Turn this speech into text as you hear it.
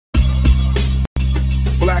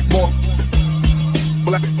black more,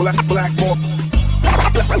 black more, black more,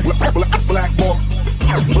 black more, black more.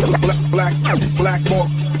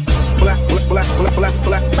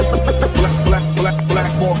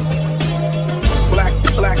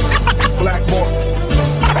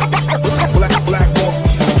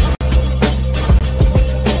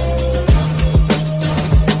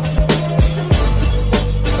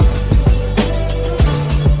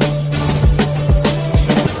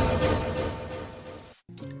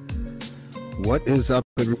 What is up,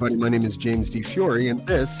 everybody? My name is James D. Fiore, and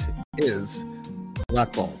this is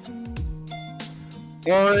Blackballed.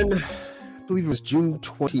 On, I believe it was June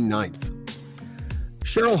 29th,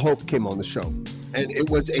 Cheryl Hope came on the show, and it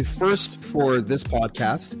was a first for this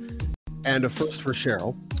podcast and a first for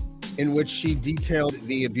Cheryl, in which she detailed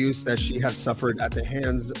the abuse that she had suffered at the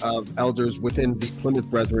hands of elders within the Plymouth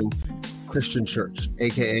Brethren Christian Church,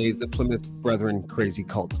 aka the Plymouth Brethren Crazy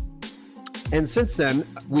Cult. And since then,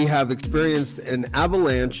 we have experienced an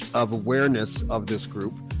avalanche of awareness of this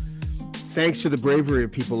group, thanks to the bravery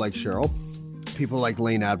of people like Cheryl, people like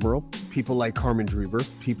Lane Admiral, people like Carmen Drever,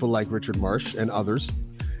 people like Richard Marsh, and others,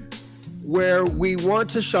 where we want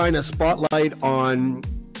to shine a spotlight on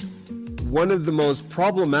one of the most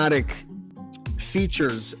problematic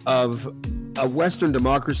features of a Western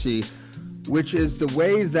democracy, which is the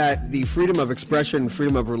way that the freedom of expression,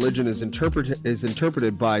 freedom of religion is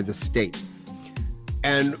interpreted by the state.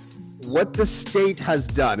 And what the state has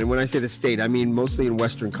done, and when I say the state, I mean mostly in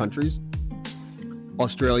Western countries,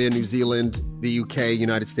 Australia, New Zealand, the UK,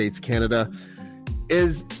 United States, Canada,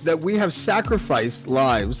 is that we have sacrificed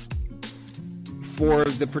lives for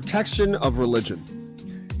the protection of religion.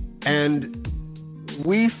 And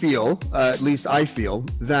we feel, at least I feel,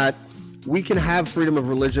 that we can have freedom of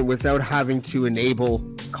religion without having to enable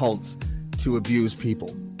cults to abuse people.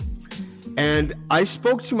 And I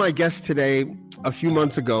spoke to my guest today a few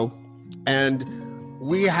months ago, and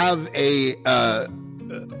we have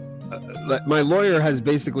my lawyer has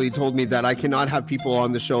basically told me that I cannot have people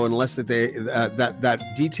on the show unless that they that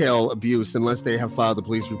detail abuse unless they have filed a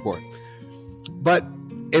police report. But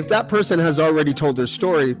if that person has already told their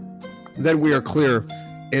story, then we are clear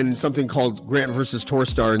in something called Grant versus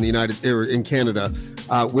Torstar in Canada,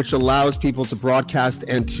 which allows people to broadcast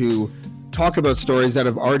and to talk about stories that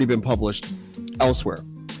have already been published elsewhere.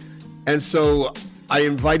 And so I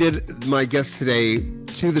invited my guest today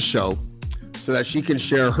to the show so that she can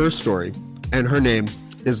share her story, and her name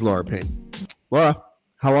is Laura Payne. Laura,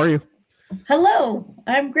 how are you? Hello,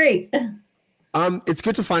 I'm great. It's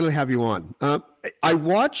good to finally have you on. I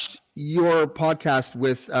watched your podcast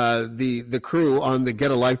with the crew on the Get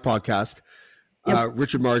a Life podcast, yep.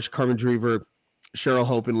 Richard Marsh, Carmen Drever, Cheryl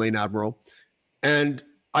Hope, and Lane Admiral. And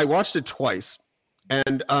I watched it twice,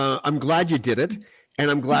 and I'm glad you did it, and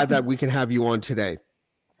I'm glad that we can have you on today.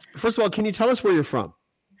 First of all, can you tell us where you're from?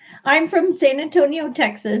 I'm from San Antonio,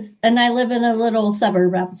 Texas, and I live in a little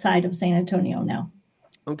suburb outside of San Antonio now.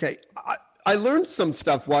 Okay. I learned some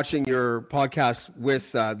stuff watching your podcast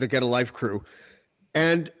with the Get a Life crew,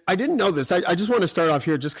 and I didn't know this. I just want to start off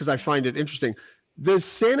here just because I find it interesting. The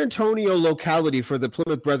San Antonio locality for the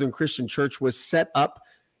Plymouth Brethren Christian Church was set up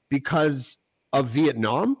because of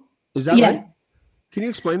Vietnam. Is that right? Can you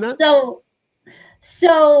explain that?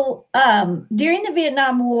 So during the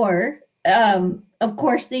Vietnam War, of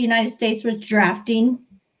course, the United States was drafting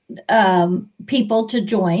people to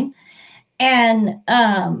join. And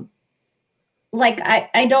I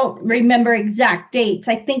don't remember exact dates.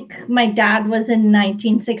 I think my dad was in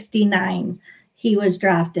 1969. He was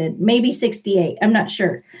drafted, maybe 68. I'm not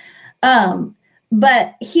sure.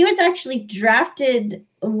 But he was actually drafted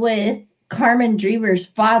with Carmen Drever's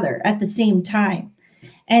father at the same time.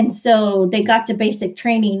 And so they got to basic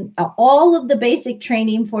training. All of the basic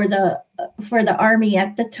training for the Army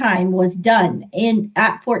at the time was done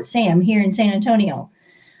at Fort Sam here in San Antonio.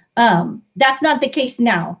 That's not the case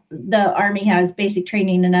now. The Army has basic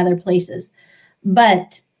training in other places,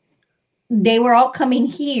 but they were all coming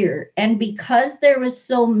here. And because there was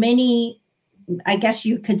so many, I guess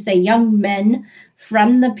you could say, young men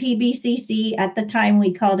from the PBCC at the time,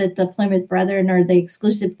 we called it the Plymouth Brethren or the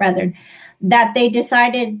Exclusive Brethren, that they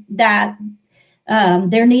decided that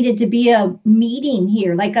there needed to be a meeting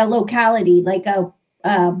here, like a locality, like a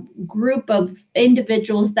group of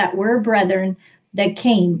individuals that were brethren that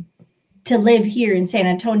came to live here in San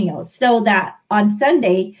Antonio, so that on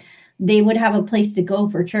Sunday they would have a place to go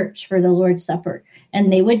for church, for the Lord's Supper.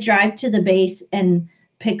 And they would drive to the base and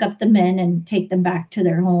pick up the men and take them back to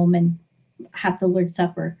their home and have the Lord's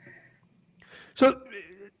Supper. So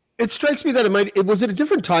it strikes me that was it a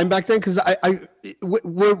different time back then? Because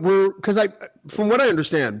from what I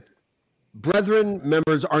understand, Brethren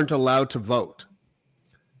members aren't allowed to vote,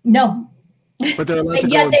 No. but they're allowed to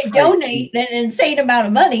And go yet and they fight. donate an insane amount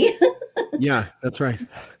of money. Yeah, that's right.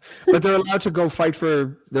 But they're allowed to go fight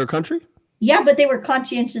for their country? Yeah, but they were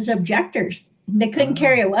conscientious objectors. They couldn't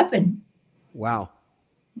carry a weapon. Wow.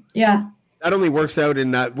 Yeah. That only works out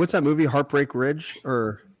in that, what's that movie, Heartbreak Ridge,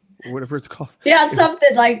 or whatever it's called? Yeah,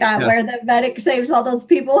 something like that, Yeah. where the medic saves all those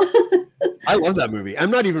people. I love that movie. I'm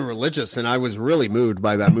not even religious, and I was really moved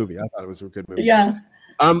by that movie. I thought it was a good movie. Yeah.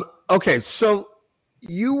 Okay, so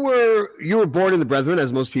you were born in the Brethren,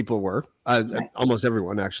 as most people were, Right. almost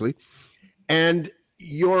everyone actually, and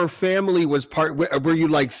your family was part. Were you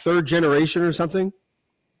like third generation or something?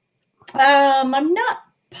 I'm not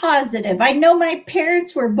positive. I know my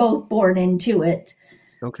parents were both born into it.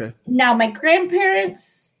 Okay. Now my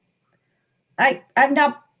grandparents, I'm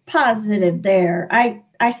not positive there.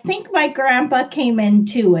 I think my grandpa came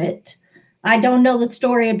into it. I don't know the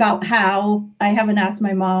story about how. I haven't asked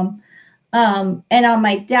my mom. And on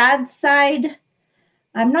my dad's side,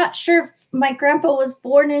 I'm not sure if my grandpa was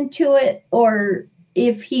born into it or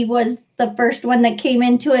if he was the first one that came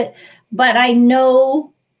into it. But I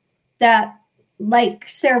know that like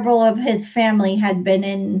several of his family had been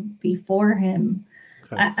in before him.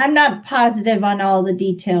 Okay. I'm not positive on all the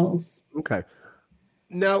details. Okay.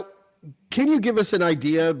 Now, can you give us an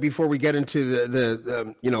idea before we get into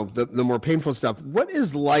the more painful stuff? What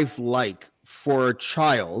is life like for a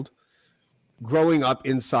child growing up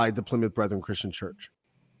inside the Plymouth Brethren Christian Church?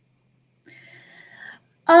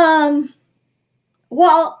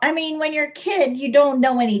 Well, I mean, when you're a kid, you don't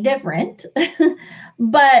know any different.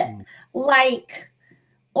 But like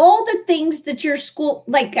all the things that your school,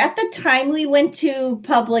 like at the time we went to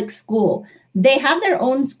public school, they have their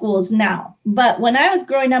own schools now. But when I was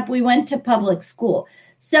growing up, we went to public school.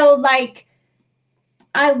 So like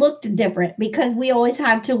I looked different because we always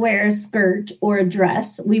had to wear a skirt or a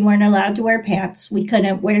dress. We weren't allowed to wear pants. We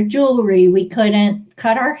couldn't wear jewelry. We couldn't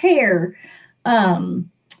cut our hair.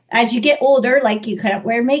 As you get older, like you couldn't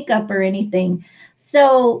wear makeup or anything.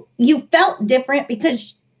 So you felt different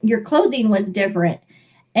because your clothing was different.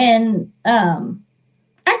 And I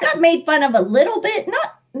got made fun of a little bit,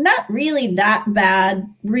 not really that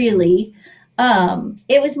bad, really.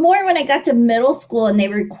 It was more when I got to middle school and they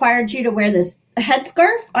required you to wear this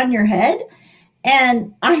headscarf on your head.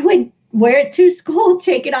 And I would wear it to school,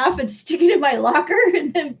 take it off and stick it in my locker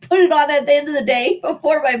and then put it on at the end of the day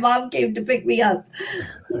before my mom came to pick me up.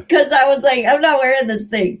 Because I was like, I'm not wearing this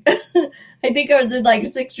thing. I think I was in like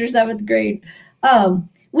 6th or 7th grade.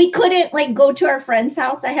 We couldn't like go to our friend's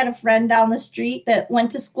house. I had a friend down the street that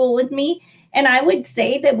went to school with me. And I would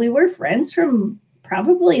say that we were friends from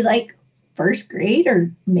probably like 1st grade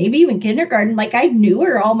or maybe even kindergarten. Like I knew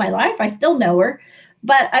her all my life. I still know her.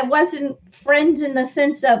 But I wasn't friends in the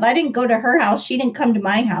sense of I didn't go to her house. She didn't come to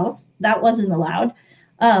my house. That wasn't allowed.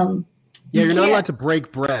 Yeah, you're not allowed to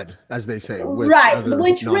break bread, as they say. With right, other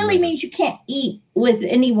which really non-members. means you can't eat with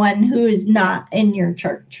anyone who is not in your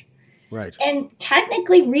church. Right. And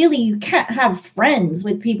technically, really, you can't have friends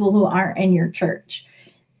with people who aren't in your church.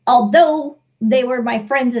 Although they were my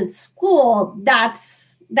friends at school,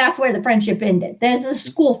 that's where the friendship ended. There's a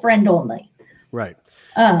school friend only. Right.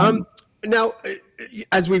 Now,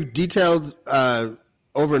 as we've detailed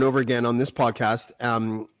over and over again on this podcast,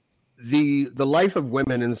 the life of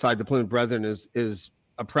women inside the Plymouth Brethren is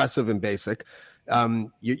oppressive and basic.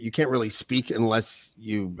 You can't really speak unless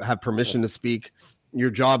you have permission to speak. Your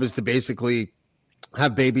job is to basically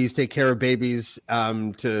have babies, take care of babies,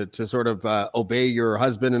 to sort of obey your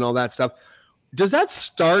husband and all that stuff. Does that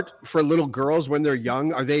start for little girls when they're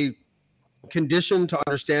young? Are they conditioned to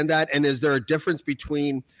understand that? And is there a difference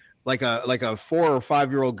between like a 4 or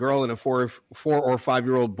 5 year old girl and a 4 or 5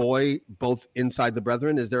 year old boy, both inside the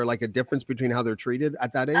Brethren? Is there like a difference between how they're treated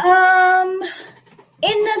at that age?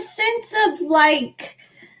 In the sense of like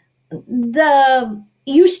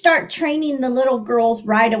you start training the little girls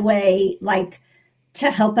right away, like to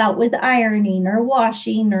help out with ironing or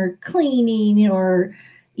washing or cleaning, or,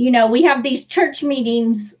 we have these church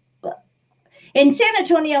meetings. In San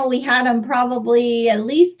Antonio, we had them probably at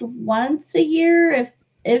least once a year,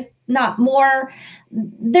 if not more.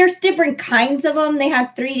 There's different kinds of them. They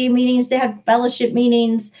had 3-day meetings, they had fellowship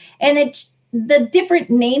meetings, and it's the different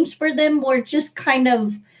names for them were just kind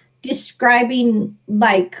of describing,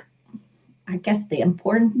 like, I guess the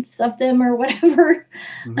importance of them or whatever.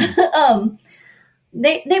 Mm-hmm.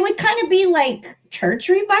 They would kind of be like church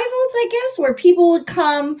revivals, I guess, where people would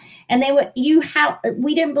come and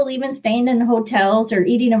we didn't believe in staying in hotels or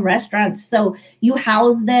eating in restaurants. So you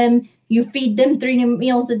house them, you feed them 3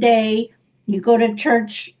 meals a day, you go to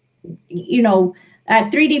church,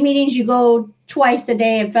 at 3D meetings, you go twice a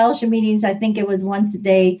day. At fellowship meetings, I think it was once a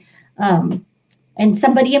day. And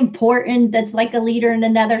somebody important that's like a leader in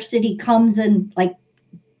another city comes and like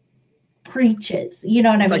preaches. You know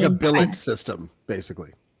what I mean? It's like a billet system,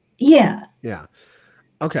 basically. Yeah. Yeah.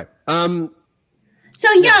 Okay.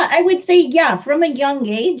 So yeah, I would say, yeah, from a young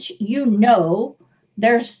age,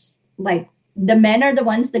 there's like the men are the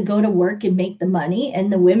ones that go to work and make the money,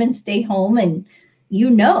 and the women stay home, and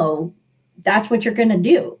that's what you're going to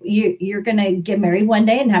do. You're going to get married one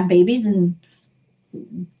day and have babies and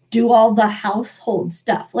do all the household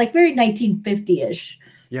stuff, like very 1950-ish.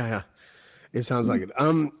 Yeah. It sounds like it.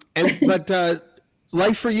 But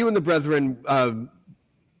life for you and the brethren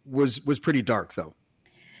was pretty dark, though.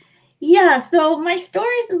 Yeah, so my story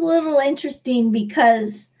is a little interesting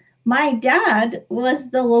because my dad was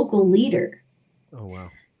the local leader. Oh, wow.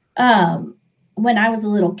 When I was a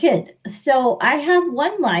little kid. So I have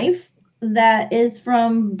one life that is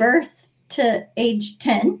from birth to age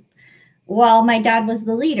 10 while my dad was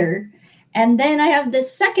the leader. And then I have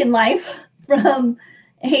this second life from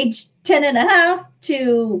age 10 and a half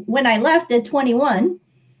to when I left at 21.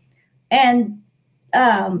 And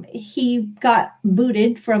he got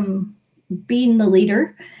booted from being the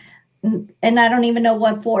leader. And I don't even know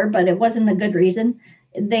what for, but it wasn't a good reason.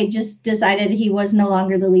 They just decided he was no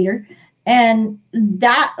longer the leader. And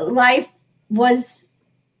that life was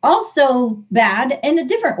also bad in a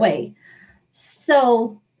different way.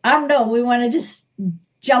 So I don't know. We want to just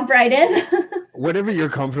jump right in. Whatever you're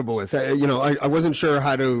comfortable with. I wasn't sure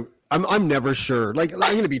how to. I'm never sure. Like, I'm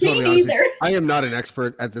going to be totally honest with you. I am not an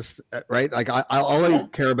expert at this, right? Like, all I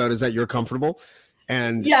care about is that you're comfortable.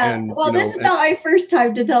 And this is not my first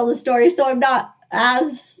time to tell the story, so I'm not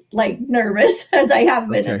as like nervous as I have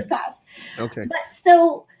been in the past. Okay. But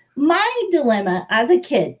so my dilemma as a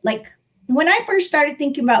kid, like when I first started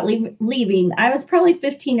thinking about leaving, I was probably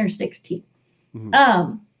 15 or 16.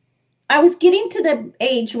 Mm-hmm. I was getting to the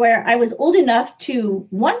age where I was old enough to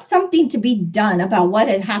want something to be done about what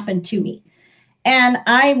had happened to me. And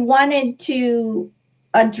I wanted to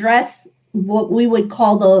address what we would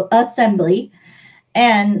call the assembly.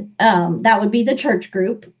 And that would be the church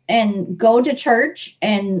group, and go to church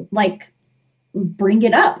and like bring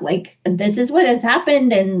it up. Like, this is what has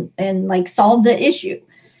happened, and like solve the issue.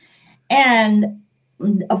 And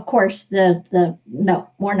of course, no,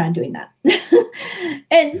 we're not doing that.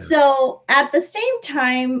 And so at the same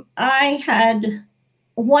time, I had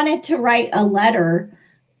wanted to write a letter.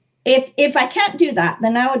 If I can't do that,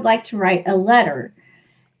 then I would like to write a letter.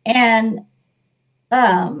 And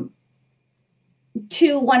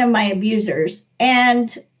to one of my abusers.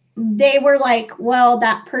 And they were like, well,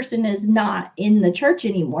 that person is not in the church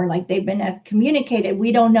anymore. Like, they've been excommunicated.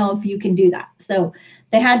 We don't know if you can do that. So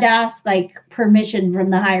they had to ask like permission from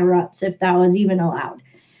the higher ups if that was even allowed.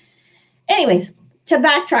 Anyways, to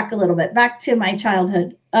backtrack a little bit, back to my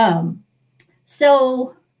childhood.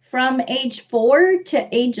 So from age 4 to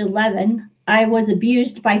age 11, I was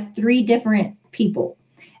abused by 3 different people.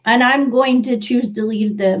 And I'm going to choose to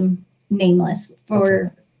leave them nameless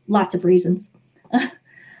for lots of reasons.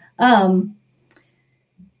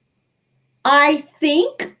 I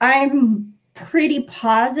think I'm pretty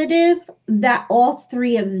positive that all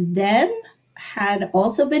 3 of them had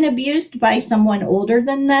also been abused by someone older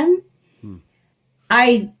than them.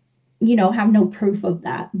 I, have no proof of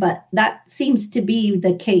that, but that seems to be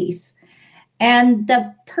the case. And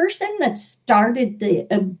the person that started the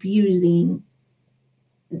abusing,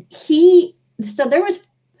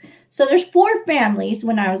 there's 4 families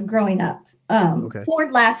when I was growing up.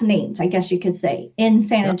 4 last names, I guess you could say, in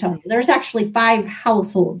San Antonio. There's actually 5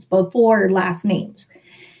 households, but 4 last names.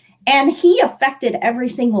 And he affected every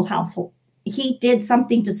single household. He did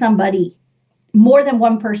something to somebody, more than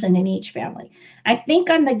one person in each family. I think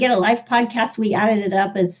on the Get a Life podcast, we added it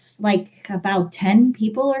up. It's like about 10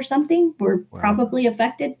 people or something were probably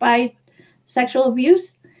affected by sexual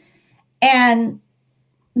abuse. And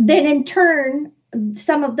then in turn,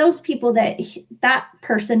 some of those people that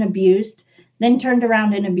person abused then turned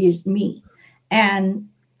around and abused me. And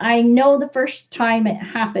I know the first time it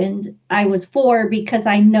happened, I was 4, because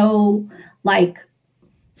I know like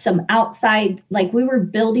some outside, like we were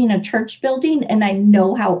building a church building, and I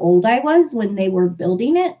know how old I was when they were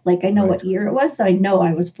building it. Like, I know what year it was. So I know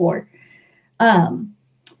I was 4. I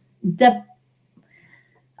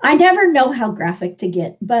never know how graphic to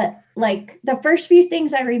get, but like the first few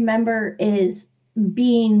things I remember is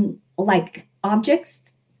being like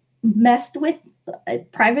objects messed with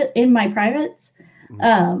in my privates,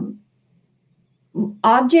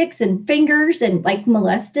 objects and fingers, and like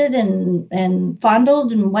molested and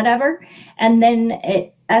fondled and whatever. And then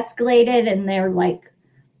escalated and they're like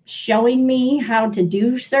showing me how to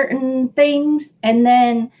do certain things. And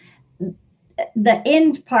then the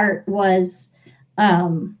end part was,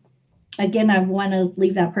 again, I want to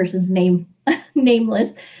leave that person's name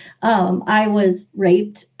nameless. I was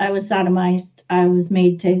raped. I was sodomized. I was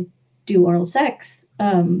made to do oral sex.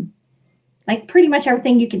 Like pretty much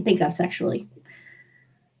everything you can think of sexually.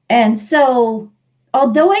 And so,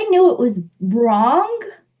 although I knew it was wrong,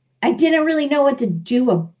 I didn't really know what to do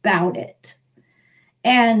about it.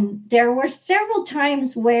 And there were several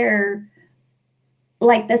times where,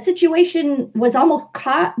 like, the situation was almost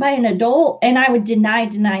caught by an adult, and I would deny.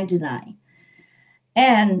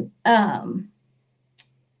 And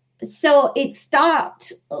so it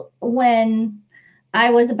stopped when I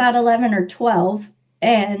was about 11 or 12,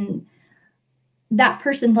 and that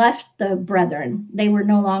person left the Brethren. They were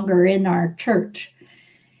no longer in our church.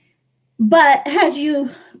 But as you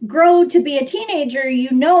grow to be a teenager,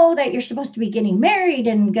 you know that you're supposed to be getting married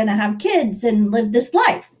and going to have kids and live this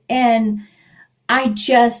life. And I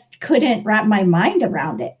just couldn't wrap my mind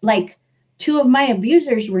around it. Like, 2 of my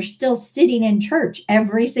abusers were still sitting in church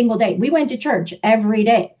every single day. We went to church every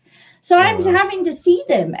day. So I'm having to see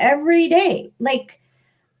them every day. Like,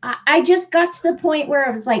 I just got to the point where I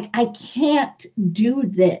was like, I can't do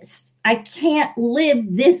this. I can't live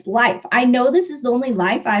this life. I know this is the only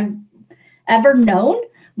life I've ever known,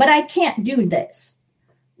 but I can't do this.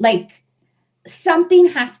 Like, something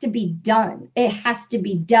has to be done. It has to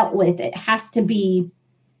be dealt with. It has to be,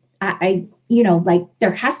 like,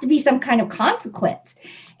 there has to be some kind of consequence.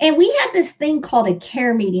 And we had this thing called a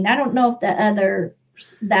care meeting. I don't know if the other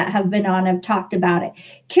that have been on have talked about it.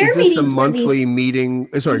 Care Is this meetings, the monthly meeting?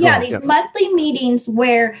 Sorry, monthly meetings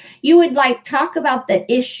where you would like talk about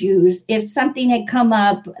the issues. If something had come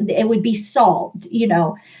up, it would be solved.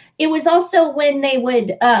 It was also when they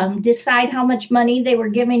would decide how much money they were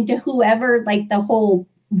giving to whoever, like the whole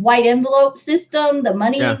white envelope system, the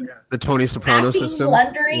money, the Tony Soprano system,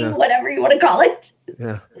 laundering, whatever you want to call it.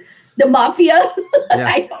 Yeah, the mafia.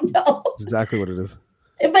 I don't know. That's exactly what it is.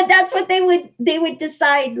 But that's what they would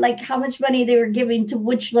decide, like how much money they were giving to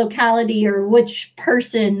which locality or which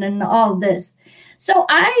person and all this. So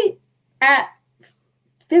at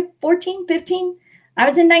 14, 15, I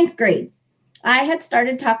was in 9th grade. I had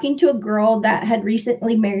started talking to a girl that had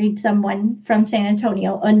recently married someone from San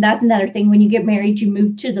Antonio. And that's another thing. When you get married, you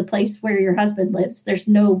move to the place where your husband lives. There's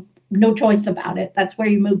no choice about it. That's where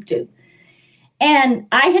you move to. And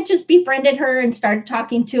I had just befriended her and started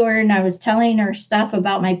talking to her. And I was telling her stuff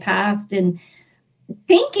about my past and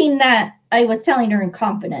thinking that I was telling her in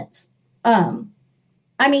confidence.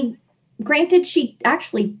 Granted, she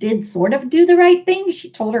actually did sort of do the right thing. She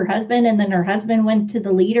told her husband, and then her husband went to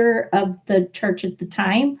the leader of the church at the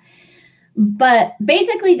time. But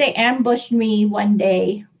basically, they ambushed me one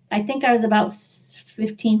day. I think I was about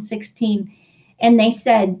 15, 16. And they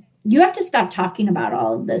said, you have to stop talking about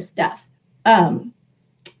all of this stuff.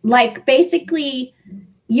 Basically,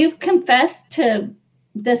 you've confessed to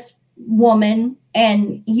this woman,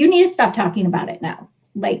 and you need to stop talking about it now.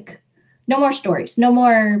 Like, no more stories, no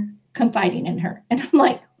more confiding in her. And I'm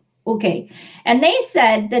like, okay. And they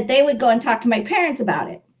said that they would go and talk to my parents about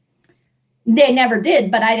it. They never did,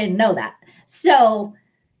 but I didn't know that. So,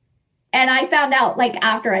 and I found out, like,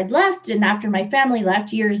 after I'd left and after my family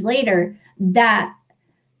left years later,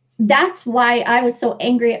 that's why I was so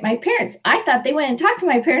angry at my parents. I thought they went and talked to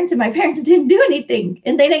my parents, and my parents didn't do anything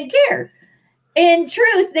and they didn't care. In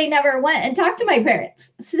truth, they never went and talked to my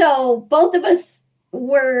parents. So both of us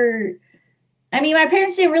were, my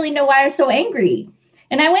parents didn't really know why I was so angry.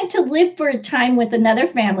 And I went to live for a time with another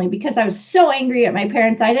family because I was so angry at my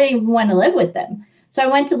parents. I didn't even want to live with them. So I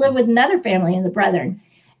went to live with another family in the Brethren.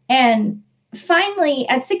 And finally,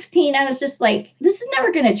 at 16, I was just like, this is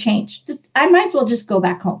never going to change. I might as well just go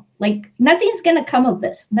back home. Like, nothing's going to come of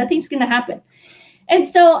this. Nothing's going to happen. And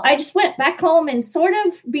so I just went back home, and sort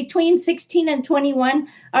of between 16 and 21,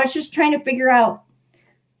 I was just trying to figure out,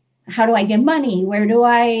 how do I get money? Where do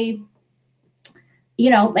I,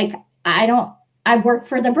 I work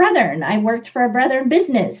for the Brethren. I worked for a Brethren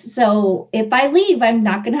business. So if I leave, I'm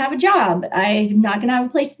not going to have a job. I'm not going to have a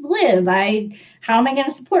place to live. How am I going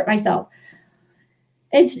to support myself?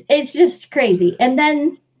 It's just crazy. And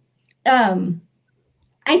then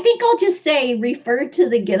I think I'll just say, refer to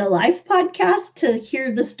the Get a Life podcast to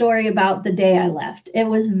hear the story about the day I left. It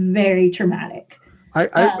was very traumatic.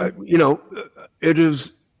 It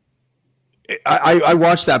is. I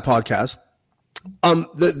watched that podcast.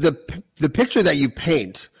 The picture that you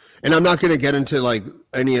paint, and I'm not going to get into like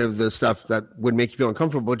any of the stuff that would make you feel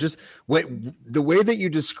uncomfortable. Just the way that you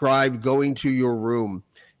described going to your room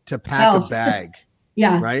to pack a bag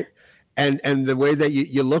Yeah. right? And the way that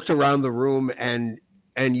you looked around the room and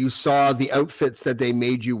you saw the outfits that they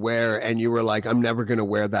made you wear, and you were like, I'm never going to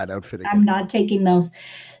wear that outfit again. I'm not taking those.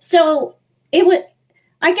 So it would,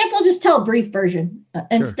 I guess I'll just tell a brief version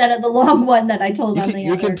instead of the long one that I told on the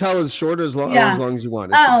You other. can tell as short or as long as you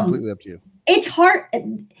want. It's completely up to you. It's hard.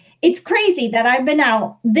 It's crazy that I've been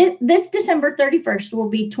out. This December 31st will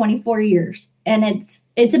be 24 years. And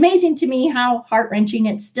it's amazing to me how heart-wrenching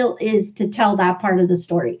it still is to tell that part of the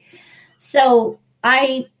story. So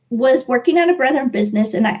I was working at a Brethren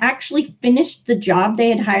business, and I actually finished the job they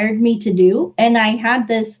had hired me to do. And I had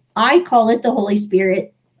this, I call it the Holy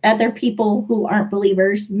Spirit. Other people who aren't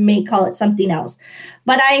believers may call it something else.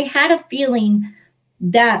 But I had a feeling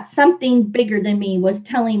that something bigger than me was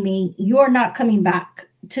telling me, you're not coming back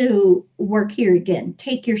to work here again.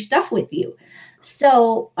 Take your stuff with you.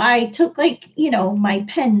 So I took my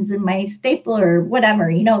pens and my stapler, whatever,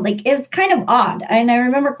 it was kind of odd. And I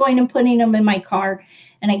remember going and putting them in my car,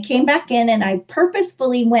 and I came back in, and I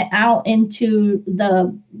purposefully went out into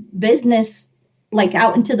the business,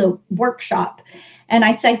 out into the workshop. And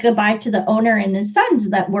I said goodbye to the owner and his sons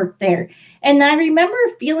that worked there. And I remember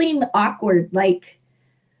feeling awkward, like,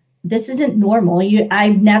 this isn't normal.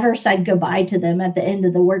 I've never said goodbye to them at the end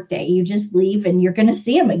of the workday. You just leave, and you're going to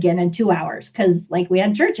see them again in 2 hours. Because we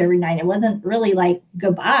had church every night. It wasn't really like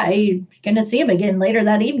goodbye. You're going to see them again later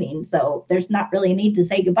that evening. So there's not really a need to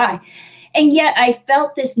say goodbye. And yet I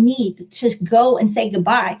felt this need to go and say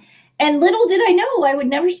goodbye. And little did I know I would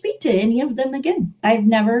never speak to any of them again. I've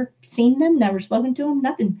never seen them, never spoken to them,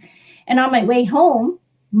 nothing. And on my way home,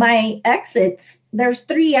 my exits, there's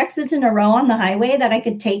 3 exits in a row on the highway that I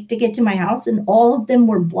could take to get to my house, and all of them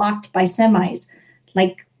were blocked by semis,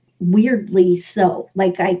 weirdly so.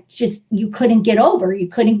 You couldn't get over, you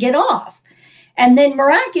couldn't get off. And then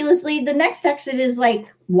miraculously, the next exit is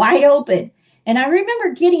wide open. And I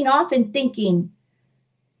remember getting off and thinking,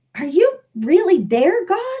 are you really there,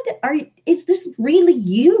 God? Is this really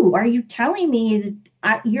you? Are you telling me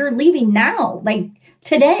you're leaving now,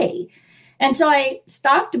 today? And so I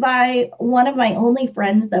stopped by one of my only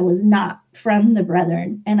friends that was not from the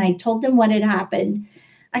Brethren, and I told them what had happened.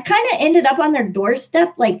 I kind of ended up on their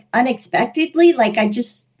doorstep, unexpectedly. I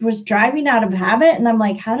just was driving out of habit, and I'm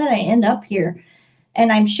like, how did I end up here?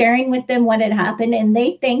 And I'm sharing with them what had happened, and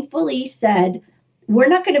they thankfully said, we're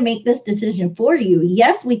not going to make this decision for you.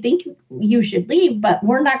 Yes, we think you should leave, but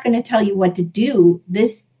we're not going to tell you what to do.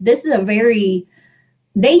 This is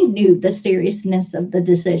they knew the seriousness of the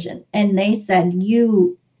decision. And they said,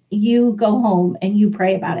 you go home and you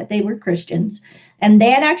pray about it. They were Christians. And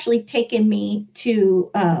they had actually taken me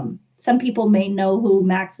to, some people may know who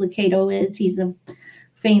Max Lucado is. He's a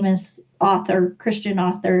famous author, Christian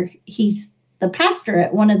author. He's the pastor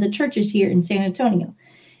at one of the churches here in San Antonio.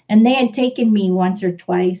 And they had taken me once or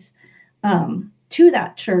twice to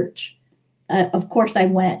that church. Of course, I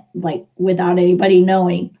went without anybody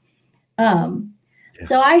knowing.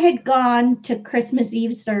 So I had gone to Christmas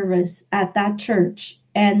Eve service at that church,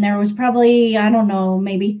 and there was probably, I don't know,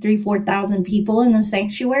 maybe 3,000-4,000 people in the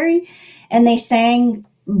sanctuary, and they sang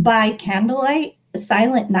by candlelight,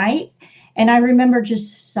 Silent Night. And I remember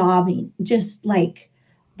just sobbing, just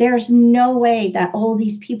there's no way that all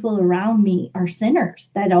these people around me are sinners,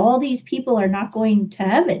 that all these people are not going to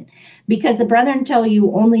heaven, because the Brethren tell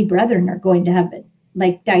you only Brethren are going to heaven,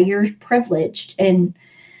 that you're privileged. And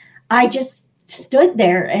I just stood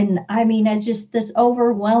there, and it's just this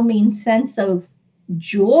overwhelming sense of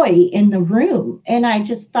joy in the room. And I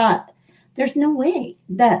just thought, there's no way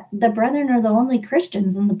that the Brethren are the only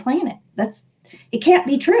Christians on the planet. It can't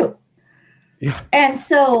be true. Yeah. And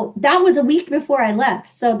so that was a week before I left.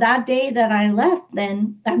 So that day that I left,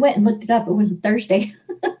 then I went and looked it up. It was a Thursday.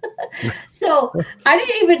 So I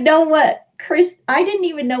didn't even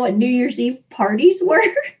know what New Year's Eve parties were.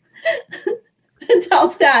 That's how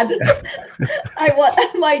sad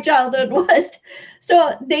my childhood was.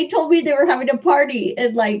 So they told me they were having a party,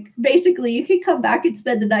 and basically you can come back and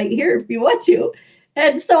spend the night here if you want to.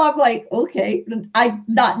 And so I'm like, okay, I'm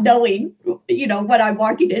not knowing, what I'm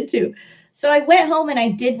walking into. So I went home and I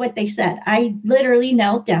did what they said. I literally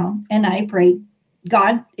knelt down and I prayed,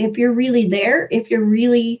 God, if you're really there, if you're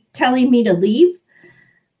really telling me to leave,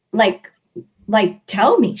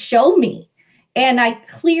 tell me, show me. And I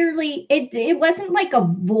clearly, it wasn't like a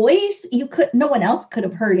voice. No one else could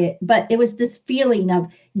have heard it, but it was this feeling of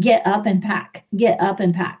get up and pack.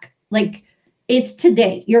 It's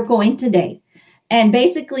today. You're going today. And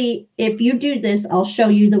basically, if you do this, I'll show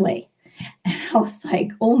you the way. And I was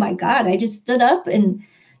like, oh my God, I just stood up. And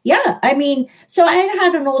so I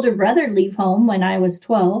had an older brother leave home when I was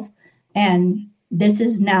 12. And this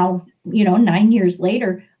is now, 9 years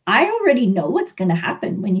later. I already know what's going to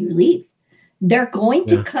happen when you leave. They're going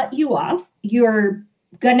to cut you off. You're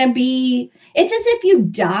going to be, it's as if you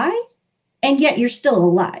die and yet you're still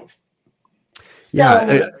alive.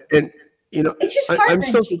 So, and it's just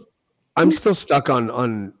heart-wrenching. I'm still stuck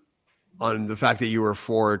on the fact that you were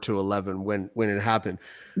 4 to 11 when it happened.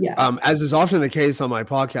 Yeah. As is often the case on my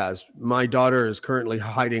podcast, my daughter is currently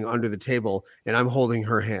hiding under the table and I'm holding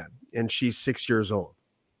her hand, and she's 6 years old.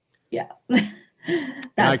 Yeah.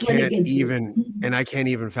 I can't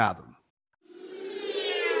even fathom.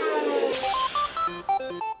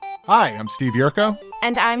 Hi, I'm Steve Yerko.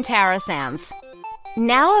 And I'm Tara Sands.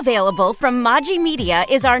 Now available from Maji Media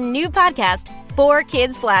is our new podcast,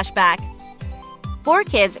 4Kids Flashback.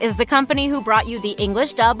 4Kids is the company who brought you the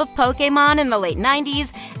English dub of Pokemon in the late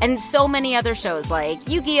 90s and so many other shows like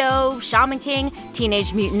Yu-Gi-Oh!, Shaman King,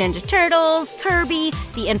 Teenage Mutant Ninja Turtles, Kirby,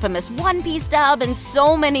 the infamous One Piece dub, and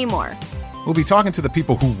so many more. We'll be talking to the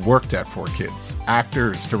people who worked at 4Kids.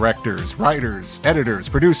 Actors, directors, writers, editors,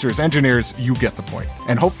 producers, engineers, you get the point.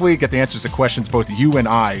 And hopefully get the answers to questions both you and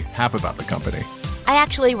I have about the company. I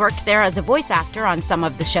actually worked there as a voice actor on some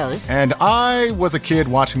of the shows. And I was a kid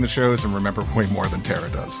watching the shows and remember way more than Tara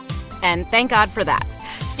does. And thank God for that.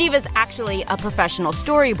 Steve is actually a professional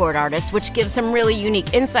storyboard artist, which gives some really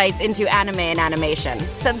unique insights into anime and animation.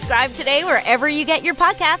 Subscribe today wherever you get your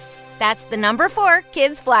podcasts. That's the number 4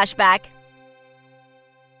 Kids Flashback.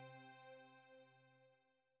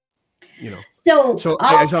 So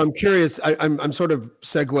I'm curious. I'm sort of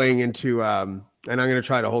segueing into, and I'm going to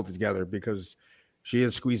try to hold it together because she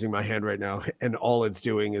is squeezing my hand right now, and all it's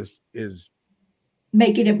doing is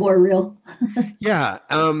making it more real. Yeah.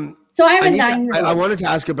 So I have a 9-year-old. I wanted to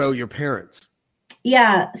ask about your parents.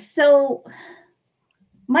 Yeah. So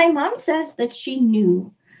my mom says that she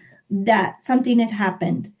knew that something had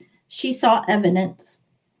happened. She saw evidence,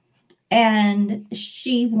 and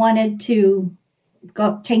she wanted to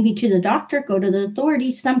take me to the doctor, go to the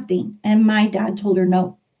authorities, something. And my dad told her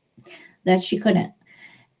no, that she couldn't.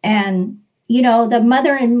 And, the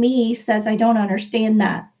mother in me says, I don't understand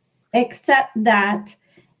that, except that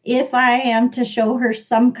if I am to show her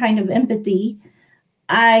some kind of empathy,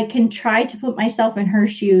 I can try to put myself in her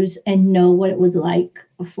shoes and know what it was like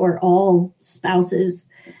for all spouses.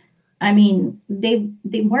 I mean, they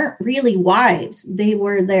weren't really wives. They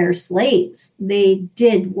were their slaves. They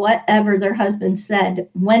did whatever their husband said,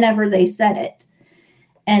 whenever they said it.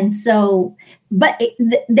 And so, but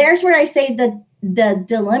there's where I say the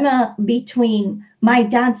dilemma between my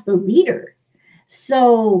dad's the leader.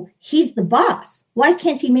 So he's the boss. Why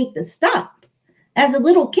can't he make this stop? As a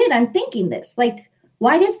little kid, I'm thinking this, like,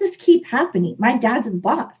 why does this keep happening? My dad's the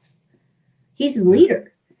boss. He's the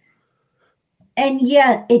leader. And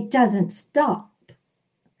yet it doesn't stop.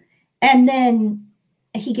 And then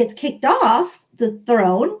he gets kicked off the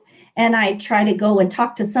throne, and I try to go and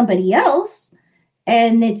talk to somebody else,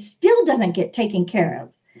 and it still doesn't get taken care of.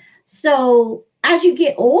 So as you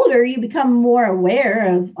get older, you become more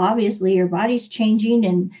aware of, obviously, your body's changing.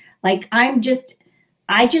 And like, I just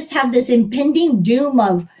have this impending doom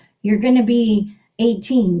of, you're going to be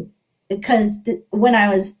 18, because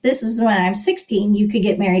this is when I'm 16, you could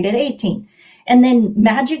get married at 18. And then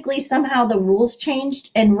magically, somehow the rules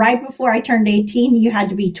changed. And right before I turned 18, you had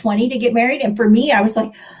to be 20 to get married. And for me, I was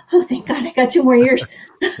like, oh, thank God, I got 2 more years.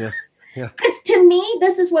 Yeah. Because to me,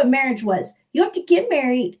 this is what marriage was. You have to get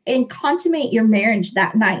married and consummate your marriage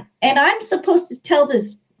that night. And I'm supposed to tell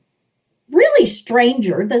this really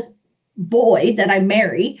stranger, this boy that I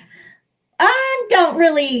marry,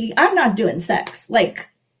 I'm not doing sex. Like,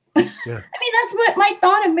 yeah. I mean, that's what my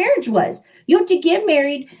thought of marriage was. You have to get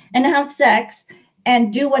married and have sex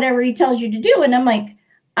and do whatever he tells you to do. And I'm like,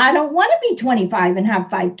 I don't want to be 25 and have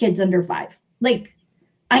 5 kids under 5. Like,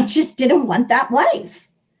 I just didn't want that life.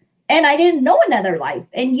 And I didn't know another life.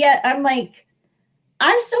 And yet I'm like,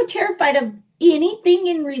 I'm so terrified of anything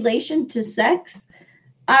in relation to sex.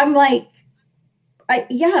 I'm like,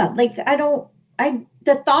 the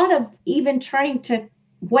thought of even trying to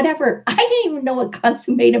whatever, I didn't even know what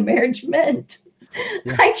consummate a marriage meant.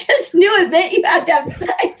 Yeah. I just knew it meant you had to have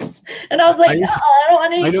sex. And I was like, I don't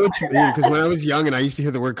want to. I know what you mean, because when I was young and I used to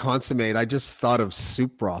hear the word consummate, I just thought of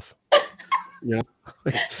soup broth.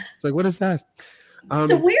 It's like, what is that?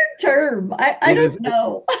 It's a weird term. I don't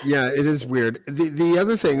know. Yeah, it is weird. The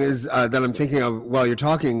other thing is that I'm thinking of while you're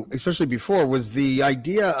talking, especially before, was the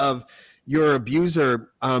idea of your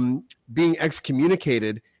abuser being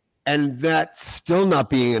excommunicated and that still not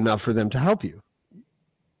being enough for them to help you.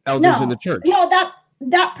 Elders in the church. No,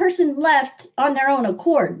 that person left on their own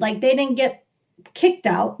accord. Like, they didn't get kicked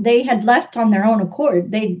out. They had left on their own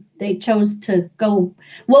accord. They chose to go,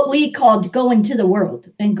 what we called go into the world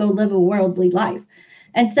and go live a worldly life.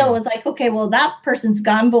 And so it was like, okay, well, that person's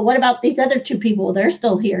gone, but what about these other two people? They're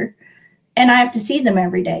still here, and I have to see them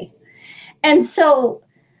every day. And so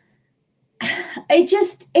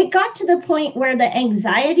it got to the point where the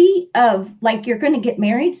anxiety of like, you're going to get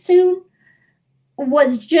married soon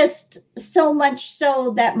was just so much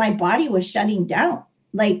so that my body was shutting down.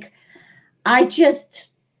 Like, I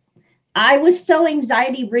was so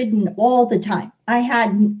anxiety ridden all the time.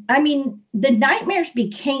 The nightmares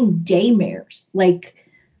became daymares. Like,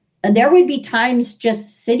 there would be times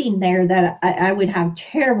just sitting there that I would have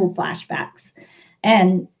terrible flashbacks.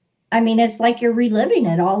 And it's like you're reliving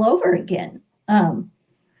it all over again.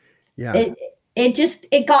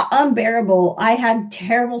 It got unbearable. I had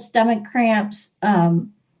terrible stomach cramps.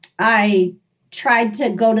 I tried to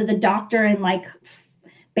go to the doctor and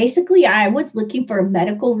basically I was looking for a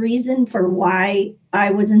medical reason for why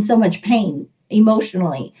I was in so much pain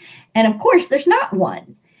emotionally. And of course there's not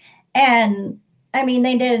one. And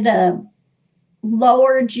they did a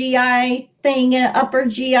lower GI thing and upper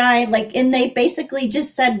GI, and they basically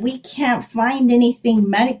just said, we can't find anything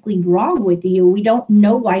medically wrong with you. We don't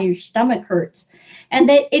know why your stomach hurts. And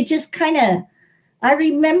it just kind of, I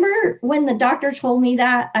remember when the doctor told me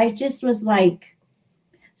that, I just was like,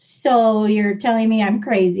 so you're telling me I'm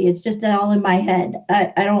crazy. It's just all in my head.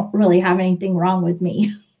 I don't really have anything wrong with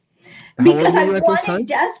me. Because I wanted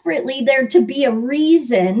desperately there to be a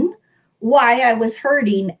reason why I was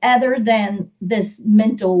hurting other than this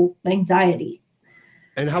mental anxiety.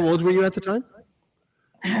 And how old were you at the time?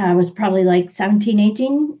 I was probably 17,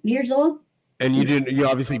 18 years old. And you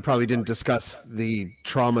obviously probably didn't discuss the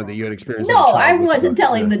trauma that you had experienced. No, I wasn't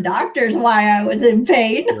telling the doctors why I was in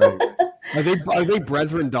pain. Right. Are they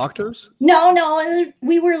brethren doctors? No,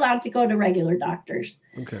 we were allowed to go to regular doctors.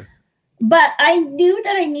 Okay. But I knew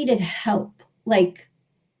that I needed help.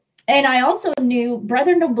 And I also knew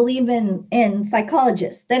brethren don't believe in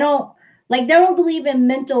psychologists. They don't believe in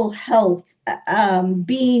mental health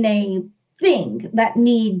being a thing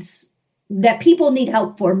that people need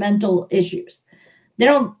help for mental issues.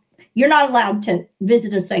 You're not allowed to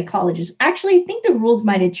visit a psychologist. Actually, I think the rules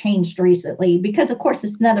might have changed recently because, of course,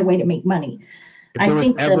 it's another way to make money. If there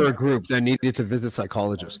was ever a group that needed to visit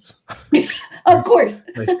psychologists. Of course.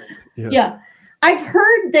 Yeah. I've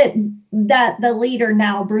heard that the leader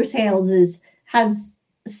now, Bruce Hales, has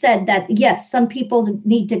said that, yes, some people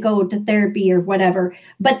need to go to therapy or whatever,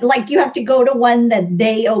 but you have to go to one that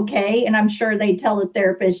they okay. And I'm sure they tell the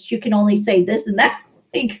therapist, you can only say this and that.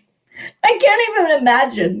 I can't even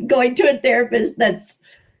imagine going to a therapist that's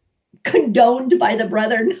condoned by the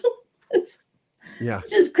brethren. It's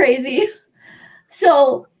just crazy.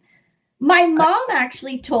 So my mom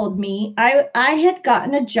actually told me I had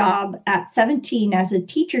gotten a job at 17 as a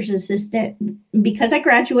teacher's assistant because I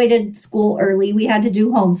graduated school early. We had to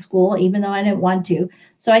do homeschool, even though I didn't want to.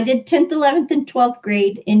 So I did 10th, 11th, and 12th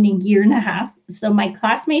grade in a year and a half. So my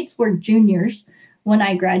classmates were juniors when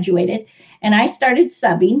I graduated. And I started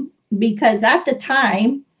subbing because at the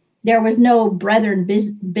time, there was no brethren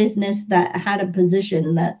business that had a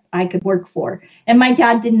position that I could work for. And my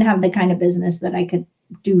dad didn't have the kind of business that I could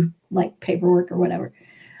do paperwork or whatever.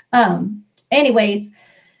 Anyways,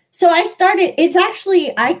 so I started, it's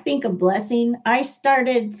actually, I think, a blessing. I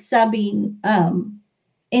started subbing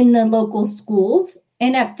in the local schools.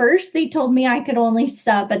 And at first they told me I could only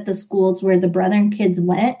sub at the schools where the brethren kids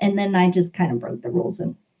went. And then I just kind of broke the rules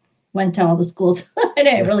and went to all the schools. I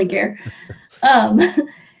didn't really care.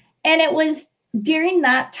 And it was during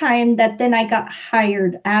that time that then I got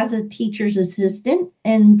hired as a teacher's assistant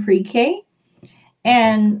in pre-K.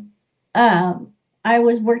 And I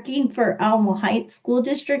was working for Alamo Heights School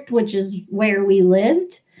District, which is where we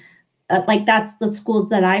lived. That's the schools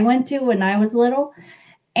that I went to when I was little.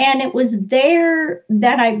 And it was there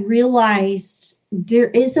that I realized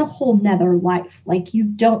there is a whole nother life. You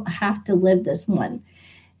don't have to live this one.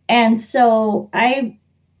 And so I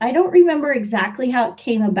don't remember exactly how it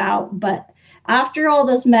came about, but after all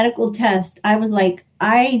those medical tests, I was like,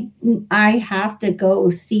 I have to go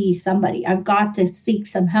see somebody. I've got to seek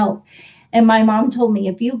some help. And my mom told me,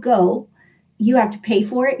 if you go, you have to pay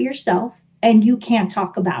for it yourself and you can't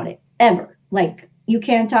talk about it ever. You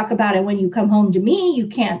can't talk about it when you come home to me. You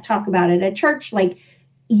can't talk about it at church.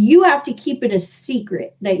 You have to keep it a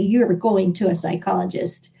secret that you're going to a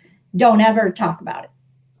psychologist. Don't ever talk about it.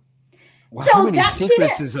 Well, so how many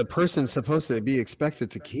secrets is a person supposed to be expected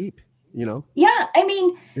to keep, Yeah. Yeah.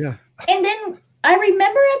 And then I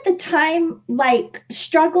remember at the time,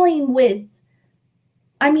 struggling with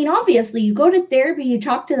I mean, obviously, you go to therapy, you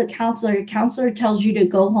talk to the counselor, your counselor tells you to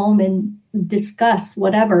go home and discuss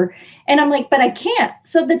whatever. And I'm like, but I can't.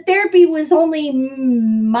 So the therapy was only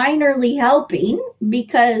minorly helping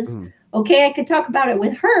because, okay, I could talk about it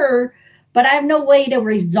with her, but I have no way to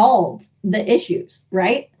resolve the issues,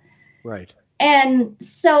 right? Right. And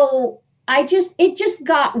so it just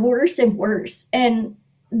got worse and worse. And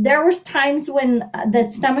there was times when the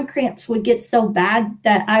stomach cramps would get so bad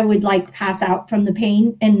that I would like pass out from the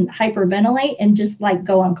pain and hyperventilate and just like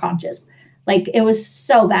go unconscious. Like it was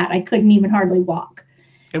so bad. I couldn't even hardly walk.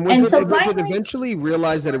 And was it eventually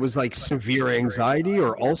realized that it was like severe anxiety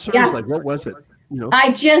or ulcers? Yeah. Like what was it? You know,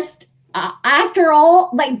 I just, after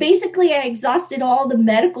all, like basically I exhausted all the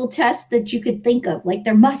medical tests that you could think of. Like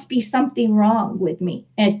there must be something wrong with me.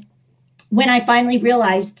 And when I finally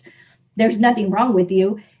realized there's nothing wrong with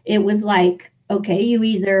you, it was like, okay, you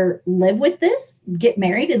either live with this, get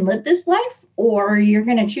married and live this life, or you're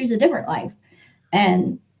going to choose a different life.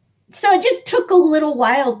 And so it just took a little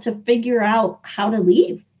while to figure out how to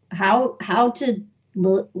leave, how to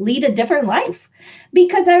lead a different life,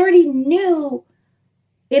 because I already knew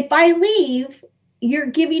if I leave, you're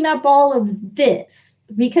giving up all of this,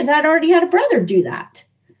 because I'd already had a brother do that.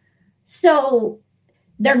 So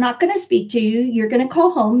they're not going to speak to you. You're going to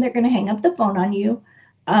call home. They're going to hang up the phone on you.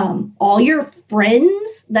 All your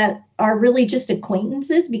friends that are really just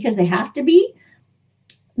acquaintances because they have to be,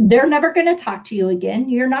 they're never going to talk to you again.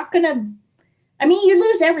 You're not going to, I mean, you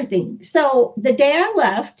lose everything. So the day I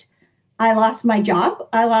left, I lost my job.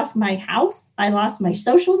 I lost my house. I lost my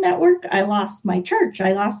social network. I lost my church.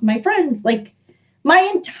 I lost my friends. Like my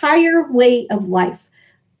entire way of life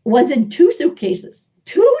was in 2 suitcases.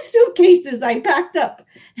 2 suitcases I packed up.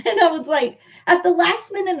 And I was like, at the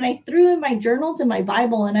last minute, I threw in my journals and my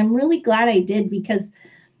Bible. And I'm really glad I did, because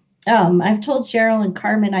I've told Cheryl and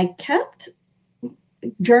Carmen, I kept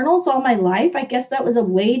journals all my life. I guess that was a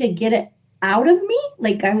way to get it out of me.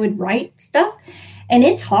 Like I would write stuff. And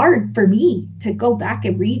it's hard for me to go back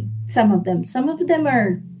and read some of them. Some of them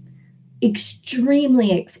are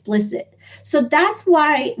extremely explicit. So that's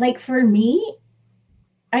why, like for me,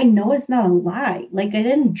 I know it's not a lie. Like I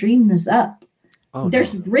didn't dream this up. Oh,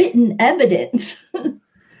 there's written evidence.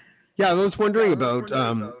 Yeah, I was wondering about,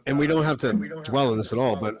 and we don't have to dwell on this at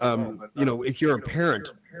all, but you know, if you're a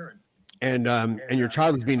parent and your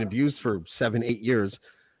child is being abused for 7-8 years,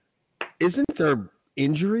 isn't there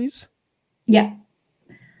injuries? Yeah,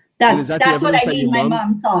 that's what I mean. My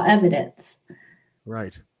mom saw evidence,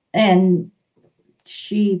 right? And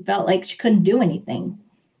she felt like she couldn't do anything.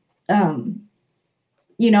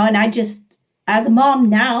 You know, and I just, as a mom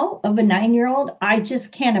now of a 9-year-old, I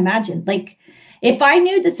just can't imagine. Like, if I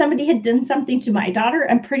knew that somebody had done something to my daughter,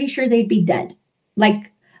 I'm pretty sure they'd be dead.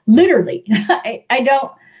 Like, literally.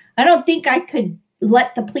 I don't think I could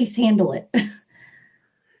let the police handle it.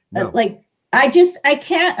 No. Like, I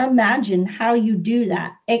can't imagine how you do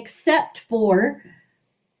that, except for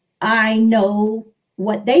I know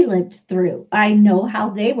what they lived through. I know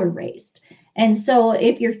how they were raised. And so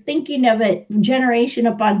if you're thinking of it generation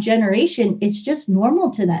upon generation, it's just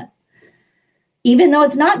normal to them, even though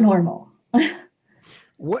it's not normal.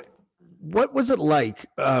 What was it like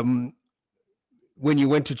when you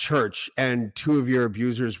went to church and 2 of your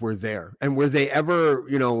abusers were there? And were they ever,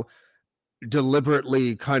 you know,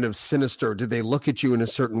 deliberately kind of sinister? Did they look at you in a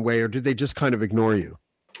certain way, or did they just kind of ignore you?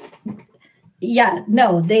 Yeah,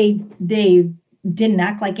 no, they didn't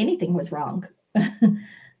act like anything was wrong.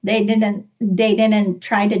 They didn't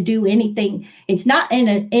try to do anything. It's not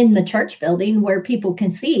in the church building where people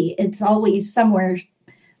can see. It's always somewhere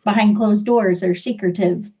behind closed doors or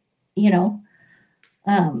secretive, you know.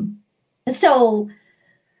 So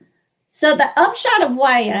the upshot of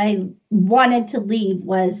why I wanted to leave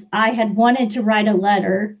was I had wanted to write a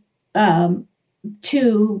letter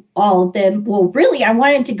to all of them. Well, really, I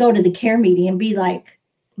wanted to go to the care meeting and be like,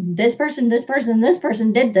 this person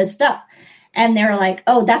did this stuff. And they're like,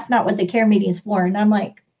 oh, that's not what the care meeting is for. And I'm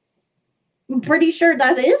like, I'm pretty sure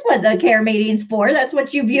that is what the care meeting is for. That's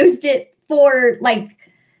what you've used it for. Like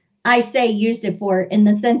I say used it for, in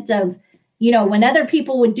the sense of, you know, when other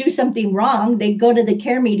people would do something wrong, they'd go to the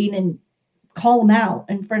care meeting and call them out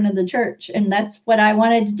in front of the church. And that's what I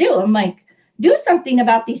wanted to do. I'm like, do something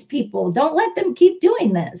about these people. Don't let them keep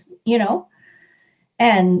doing this, you know?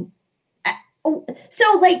 And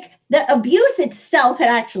so like the abuse itself had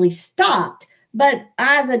actually stopped, but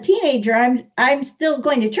as a teenager, I'm still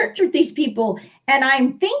going to church with these people. And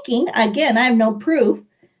I'm thinking, again, I have no proof.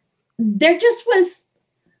 There just was,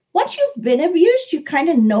 once you've been abused, you kind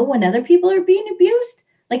of know when other people are being abused.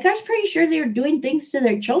 Like I was pretty sure they were doing things to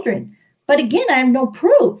their children, but again, I have no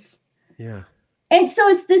proof. Yeah. And so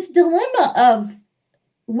it's this dilemma of,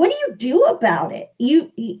 what do you do about it?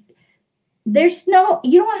 You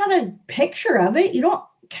don't have a picture of it. You don't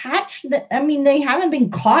catch the, I mean, they haven't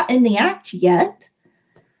been caught in the act yet.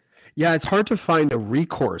 Yeah, it's hard to find a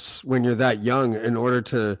recourse when you're that young in order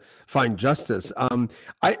to find justice.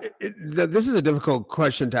 This is a difficult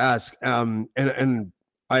question to ask, and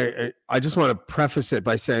I just want to preface it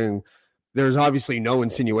by saying there's obviously no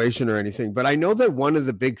insinuation or anything, but I know that one of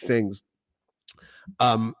the big things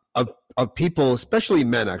of people, especially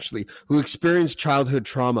men actually, who experience childhood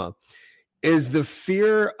trauma, is the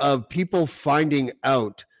fear of people finding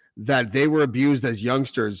out that they were abused as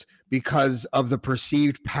youngsters because of the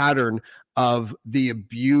perceived pattern of the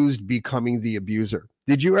abused becoming the abuser.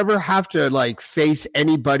 Did you ever have to like face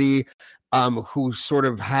anybody who sort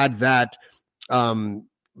of had that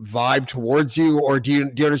vibe towards you, or do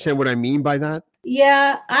you understand what I mean by that?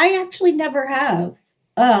 Yeah, I actually never have.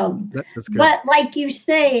 That's good. But like you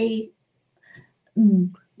say,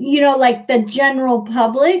 like the general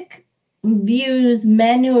public views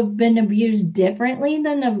men who have been abused differently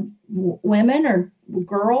than the women or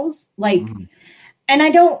girls. Like, and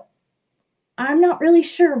I'm not really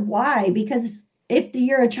sure why, because if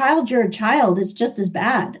you're a child, you're a child. It's just as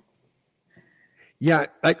bad. Yeah,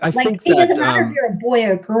 I like, think it that doesn't matter if you're a boy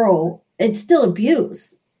or a girl. It's still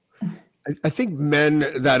abuse. I think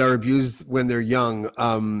men that are abused when they're young,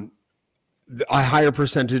 a higher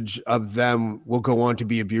percentage of them will go on to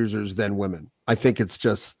be abusers than women. I think it's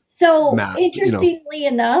just so math, interestingly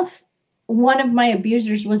enough, one of my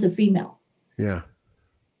abusers was a female. Yeah.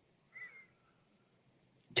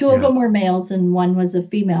 Two of them were males and one was a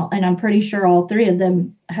female. And I'm pretty sure all three of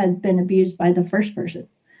them had been abused by the first person.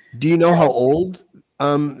 Do you know how old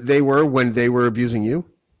they were when they were abusing you?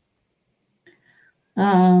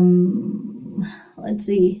 Let's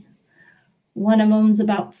see. One of them's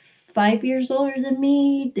about 5 years older than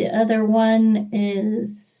me. The other one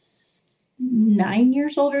is 9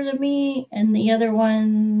 years older than me. And the other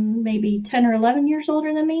one, maybe 10 or 11 years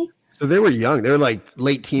older than me. So they were young. They were like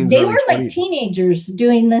late teens. They were 20s. like teenagers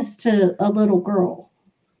doing this to a little girl.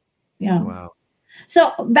 Yeah. Wow.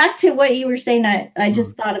 So back to what you were saying, I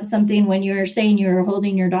just thought of something when you were saying you were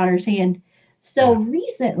holding your daughter's hand. So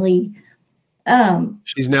recently,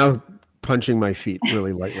 she's now punching my feet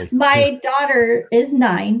really lightly. My daughter is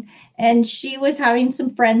 9 and she was having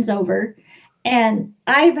some friends over, and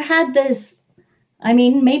I've had this, I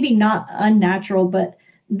mean, maybe not unnatural, but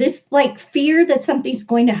this like fear that something's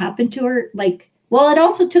going to happen to her. Like, well, it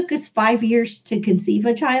also took us 5 years to conceive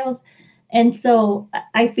a child. And so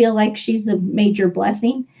I feel like she's a major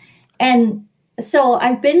blessing. And so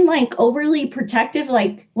I've been like overly protective.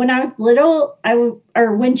 Like when I was little,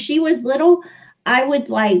 or when she was little, I would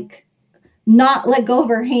like not let go of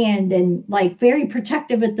her hand and like very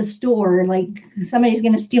protective at the store. Like somebody's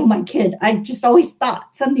going to steal my kid. I just always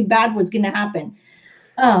thought something bad was going to happen.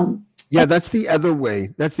 Yeah, that's the other way.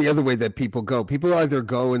 That's the other way that people go. People either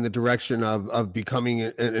go in the direction of becoming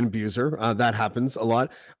an abuser. That happens a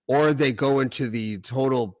lot. Or they go into the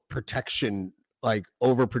total protection, like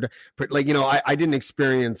overprotect. Like, I didn't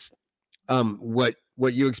experience what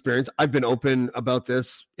you experienced. I've been open about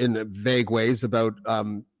this in vague ways about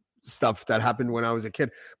stuff that happened when I was a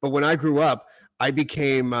kid. But when I grew up, I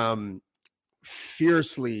became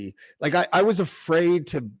fiercely, like I was afraid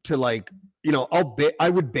to like, I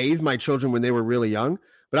would bathe my children when they were really young,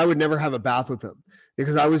 but I would never have a bath with them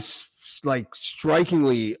because I was like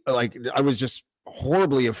strikingly, like I was just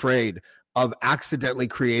horribly afraid of accidentally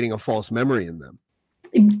creating a false memory in them.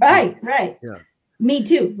 Right. Yeah. Me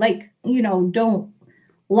too. Like, don't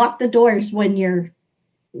lock the doors when you're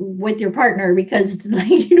with your partner because like,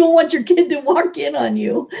 you don't want your kid to walk in on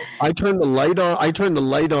you. I turn the light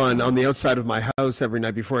on the outside of my house every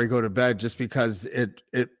night before I go to bed, just because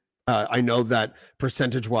I know that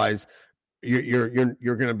percentage wise, you're going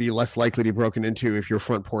to be less likely to be broken into if your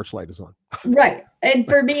front porch light is on. Right. And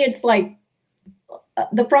for me, it's like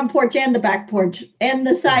the front porch and the back porch and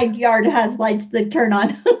the side yard has lights that turn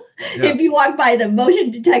on. If you walk by them, motion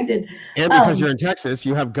detected. And because you're in Texas,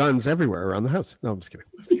 you have guns everywhere around the house. No, I'm just kidding.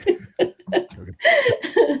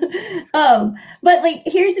 But like,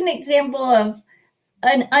 here's an example of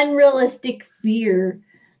an unrealistic fear.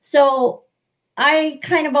 So I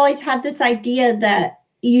kind of always had this idea that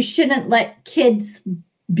you shouldn't let kids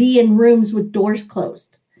be in rooms with doors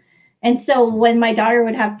closed. And so when my daughter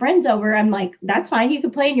would have friends over, I'm like, that's fine. You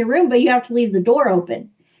can play in your room, but you have to leave the door open.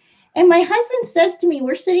 And my husband says to me,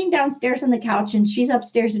 we're sitting downstairs on the couch and she's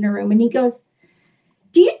upstairs in her room. And he goes,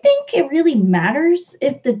 do you think it really matters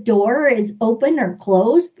if the door is open or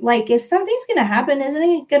closed? Like if something's going to happen, isn't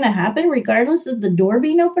it going to happen regardless of the door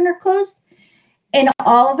being open or closed? And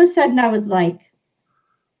all of a sudden I was like,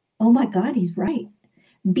 oh my God, he's right.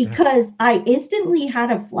 Because I instantly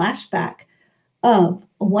had a flashback of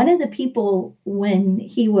one of the people when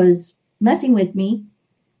he was messing with me.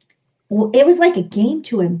 It was like a game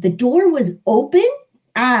to him. The door was open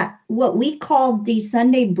at what we called the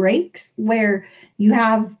Sunday breaks, where you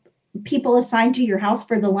have people assigned to your house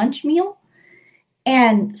for the lunch meal.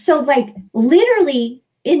 And so, like, literally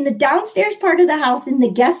in the downstairs part of the house, in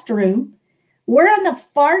the guest room, we're on the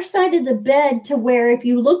far side of the bed to where if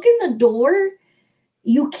you look in the door,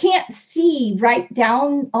 you can't see right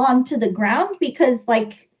down onto the ground because,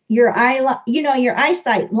 like, your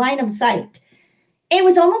eyesight, line of sight. It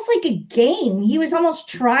was almost like a game. He was almost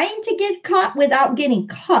trying to get caught without getting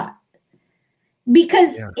caught.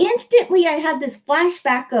 Because instantly I had this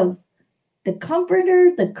flashback of the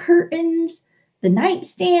comforter, the curtains, the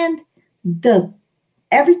nightstand,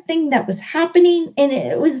 everything that was happening. And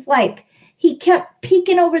it was like he kept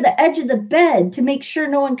peeking over the edge of the bed to make sure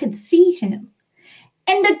no one could see him.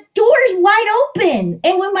 And the door's wide open.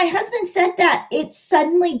 And when my husband said that, it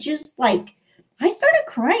suddenly just like, I started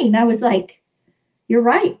crying. I was like, you're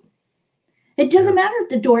right. It doesn't matter if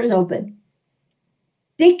the door is open.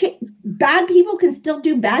 Bad people can still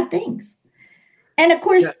do bad things. And of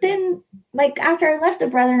course, then, like, after I left the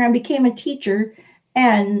Brethren, I became a teacher.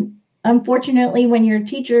 And unfortunately, when you're a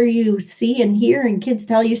teacher, you see and hear and kids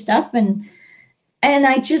tell you stuff. And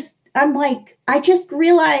I just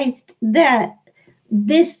realized that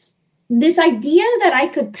this idea that I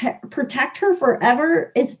could protect her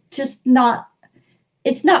forever is just not,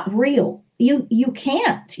 it's not real. You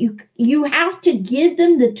can't. You have to give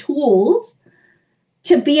them the tools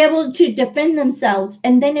to be able to defend themselves.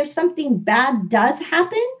 And then if something bad does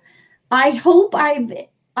happen, I hope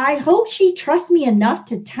she trusts me enough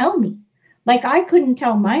to tell me. Like, I couldn't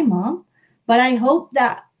tell my mom, but I hope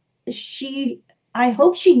she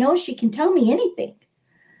knows she can tell me anything.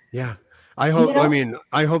 Yeah. I hope, I mean,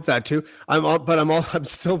 I hope that too. I'm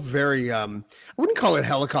still very, I wouldn't call it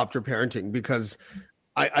helicopter parenting, because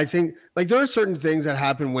I think, like, there are certain things that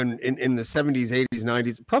happen when in the 70s, 80s,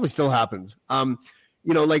 90s, it probably still happens.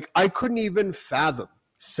 Like, I couldn't even fathom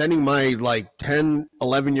sending my, like, 10,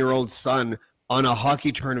 11-year-old son on a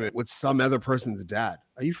hockey tournament with some other person's dad.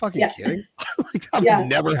 Are you fucking kidding? Like, that would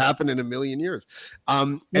never happen in a million years.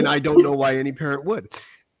 And I don't know why any parent would.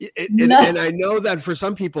 And I know that for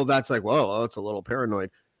some people that's like, whoa, that's a little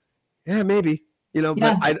paranoid. Yeah, maybe.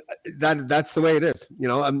 But that's the way it is.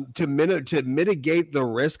 To mitigate the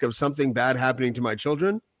risk of something bad happening to my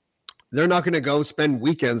children, they're not going to go spend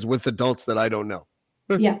weekends with adults that I don't know.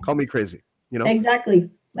 Yeah, call me crazy. Exactly.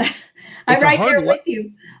 I'm right there with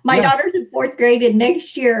you. My daughter's in 4th grade, and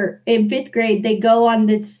next year in 5th grade they go on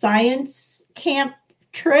this science camp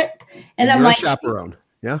trip, and I'm like, chaperone.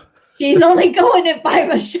 Yeah. She's only going if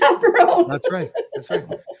I'm a chaperone. That's right.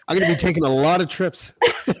 I'm going to be taking a lot of trips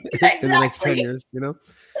in the next 10 years, or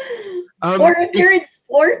if you're in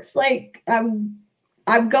sports, like I'm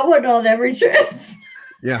going on every trip.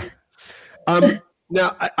 Yeah.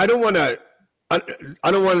 Now I don't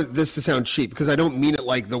want this to sound cheap, because I don't mean it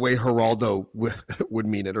like the way Geraldo would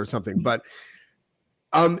mean it or something. But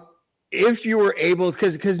if you were able,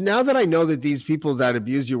 because now that I know that these people that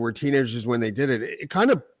abused you were teenagers when they did it, it kind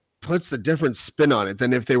of puts a different spin on it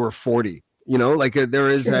than if they were 40. Like there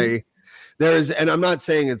is, and I'm not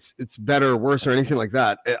saying it's better or worse or anything like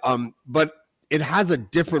that. But it has a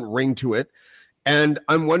different ring to it, and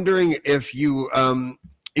I'm wondering if you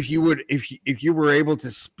were able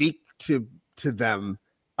to speak to them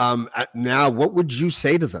now, what would you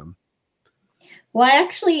say to them? Well,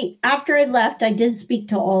 actually, after I left, I did speak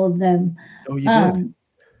to all of them. Oh, you did?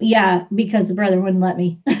 Yeah, because the brother wouldn't let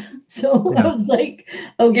me. So I was like,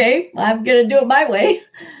 okay, I'm going to do it my way.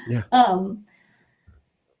 Yeah.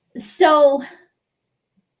 So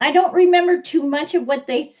I don't remember too much of what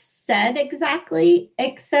they said exactly,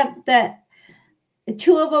 except that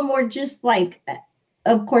 2 of them were just like,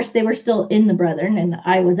 of course, they were still in the Brethren, and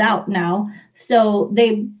I was out now. So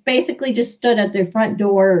they basically just stood at their front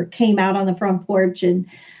door, came out on the front porch, and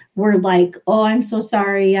were like, oh, I'm so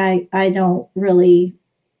sorry. I don't really,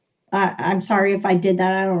 I'm sorry if I did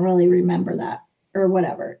that. I don't really remember that or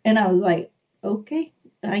whatever. And I was like, okay,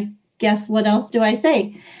 I guess what else do I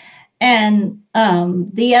say? And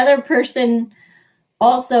the other person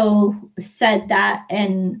also said that,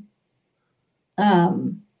 and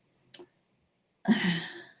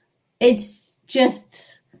it's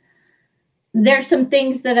just, there's some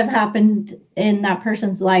things that have happened in that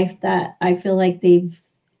person's life that I feel like they've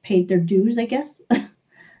paid their dues, I guess.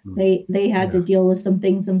 They had to deal with some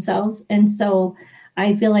things themselves. And so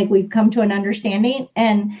I feel like we've come to an understanding.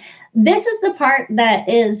 And this is the part that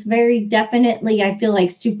is very definitely, I feel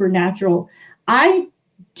like, supernatural. I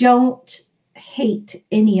don't hate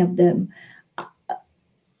any of them.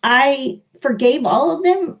 I forgave all of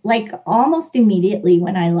them like almost immediately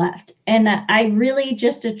when I left. And I really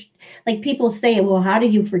just, like, people say, well, how do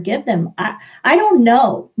you forgive them? I don't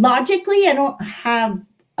know. Logically, I don't have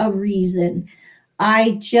a reason.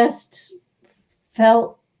 I just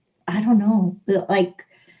felt, I don't know, like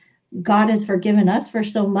God has forgiven us for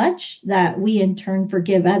so much that we in turn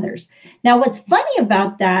forgive others. Now, what's funny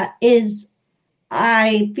about that is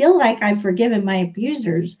I feel like I've forgiven my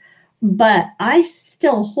abusers, but I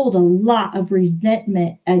still hold a lot of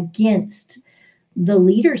resentment against the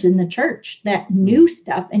leaders in the church that knew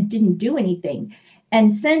stuff and didn't do anything.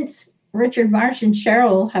 And since Richard Marsh and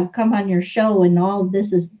Cheryl have come on your show and all of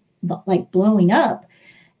this is like blowing up,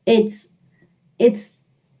 it's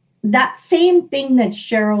that same thing that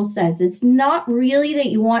Cheryl says. It's not really that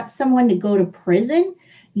you want someone to go to prison.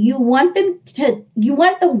 You want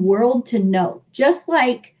the world to know. Just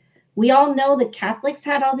like we all know the Catholics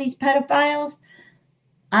had all these pedophiles.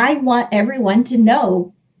 I want everyone to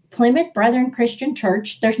know Plymouth Brethren Christian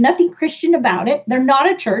Church. There's nothing Christian about it. They're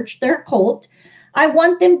not a church. They're a cult. I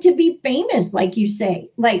want them to be famous, like you say,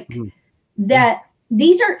 like that.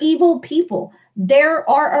 These are evil people. Their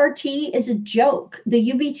RRT is a joke.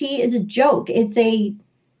 The UBT is a joke. It's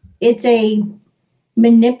a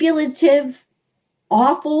manipulative,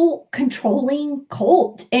 awful, controlling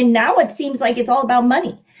cult. And now it seems like it's all about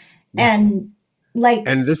money. And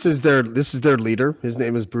this is their leader. His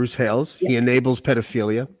name is Bruce Hales. He enables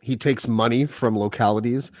pedophilia. He takes money from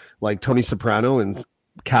localities like Tony Soprano and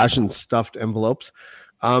cash and stuffed envelopes.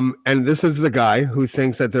 And this is the guy who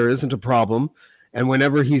thinks that there isn't a problem. And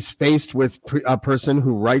whenever he's faced with a person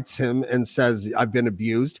who writes him and says, I've been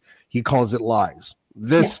abused, he calls it lies.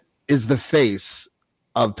 This is the face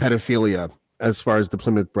of pedophilia as far as the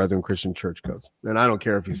Plymouth Brethren Christian Church goes. And I don't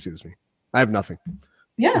care if he sues me. I have nothing.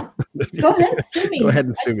 Yeah. Go ahead and sue me. Go ahead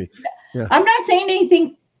and sue me. Yeah. I'm not saying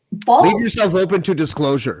anything false. Leave yourself open to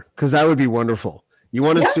disclosure, because that would be wonderful. You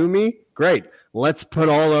want to sue me? Great. Let's put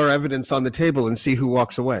all our evidence on the table and see who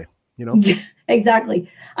walks away. You know? Exactly.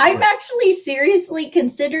 I'm actually seriously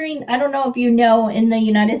considering, I don't know if you know, in the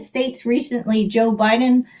United States recently, Joe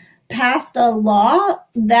Biden passed a law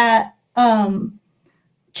that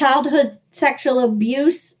childhood sexual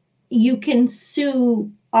abuse, you can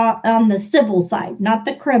sue on the civil side, not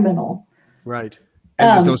the criminal. Right. And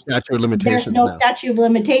there's no statute of limitations. There's no statute of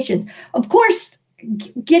limitations. Of course,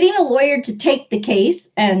 getting a lawyer to take the case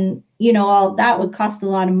and, all that would cost a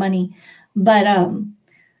lot of money. But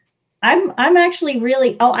I'm actually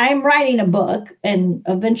really, I'm writing a book and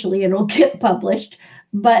eventually it'll get published.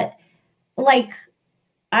 But like,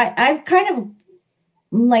 I've kind of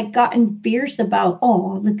like gotten fierce about,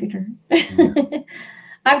 look at her. Yeah.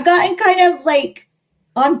 I've gotten kind of like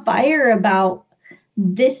on fire about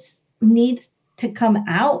this needs to come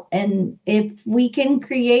out. And if we can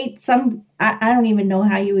create some, I don't even know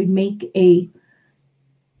how you would make a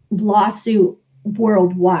lawsuit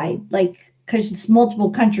worldwide, like, because it's multiple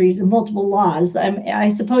countries and multiple laws. I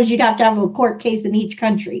suppose you'd have to have a court case in each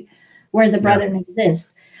country where the Brethren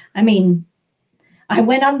exist. I mean, I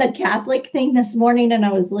went on the Catholic thing this morning and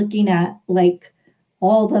I was looking at like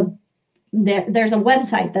all there's a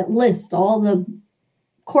website that lists all the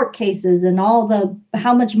court cases and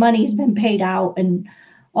how much money's been paid out and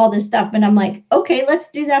all this stuff. And I'm like, okay, let's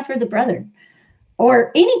do that for the Brethren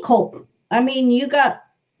or any cult. I mean, you got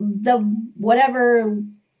the whatever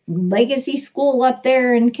legacy school up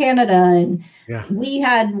there in Canada, and we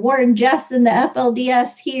had Warren Jeffs in the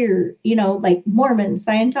FLDS here, like Mormon,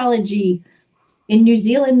 Scientology. In New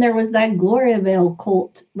Zealand, there was that Gloriavale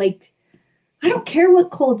cult. Like, I don't care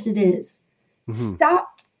what cult it is. Mm-hmm. Stop.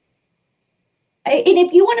 And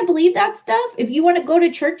if you want to believe that stuff, if you want to go to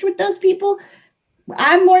church with those people,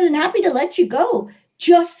 I'm more than happy to let you go.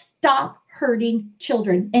 Just stop hurting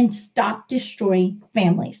children and stop destroying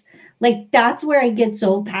families. Like, that's where I get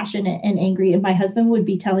so passionate and angry. And my husband would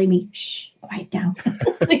be telling me, shh, quiet down.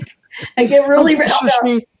 Like, I get really riled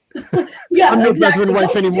up. Yeah, I'm no Brethren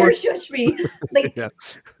wife anymore. Shush me. Like,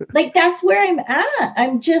 like, that's where I'm at.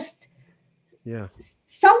 I'm just,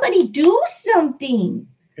 somebody do something.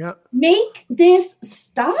 Yeah. Make this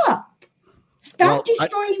stop. Stop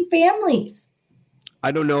destroying families.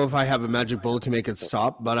 I don't know if I have a magic bullet to make it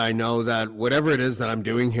stop, but I know that whatever it is that I'm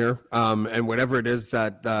doing here, and whatever it is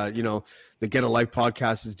that the Get a Life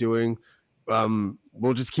podcast is doing,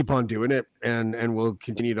 we'll just keep on doing it, and we'll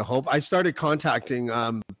continue to hope. I started contacting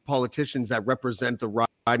politicians that represent the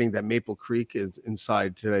riding that Maple Creek is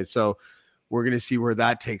inside today. So we're going to see where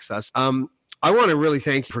that takes us. I want to really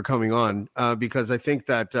thank you for coming on because I think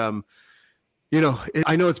that,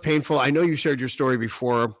 I know it's painful. I know you shared your story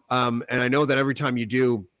before, and I know that every time you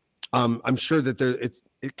do, I'm sure that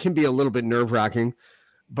it can be a little bit nerve-wracking,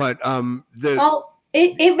 but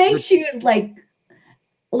it makes you like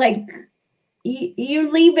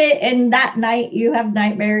you leave it, and that night you have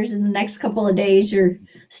nightmares, and the next couple of days your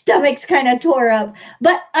stomach's kind of tore up.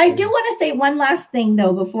 But I do want to say one last thing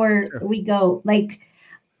though before we go. Like,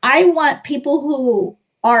 I want people who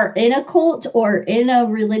are in a cult or in a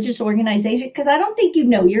religious organization, because I don't think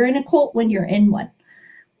you're in a cult when you're in one.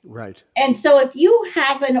 Right. And so if you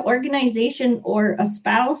have an organization or a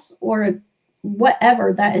spouse or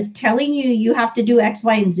whatever that is telling you have to do X,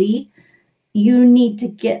 Y, and Z, you need to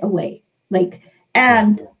get away.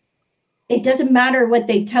 And it doesn't matter what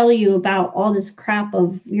they tell you about all this crap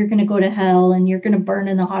of you're going to go to hell and you're going to burn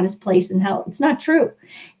in the hottest place in hell. It's not true.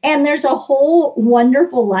 And there's a whole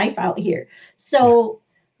wonderful life out here. So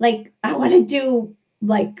I want to do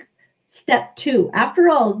step 2. After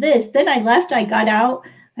all of this, then I left, I got out,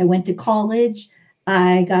 I went to college.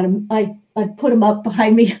 I put them up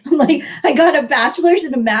behind me. I got a bachelor's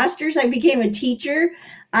and a master's. I became a teacher.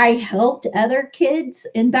 I helped other kids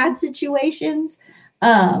in bad situations.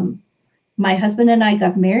 My husband and I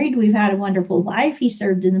got married. We've had a wonderful life. He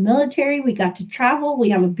served in the military. We got to travel. We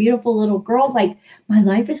have a beautiful little girl. My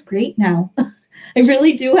life is great now. I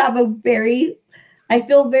really do have I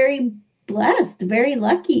feel very blessed, very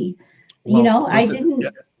lucky. Well, I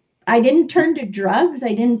didn't turn to drugs.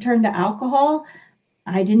 I didn't turn to alcohol.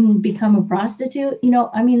 I didn't become a prostitute.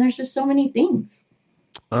 There's just so many things.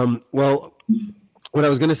 Well, what I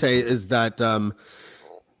was going to say is that,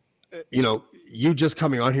 you just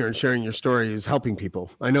coming on here and sharing your story is helping people.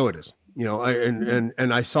 I know it is,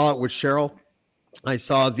 and I saw it with Cheryl. I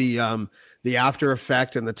saw the after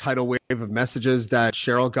effect and the tidal wave of messages that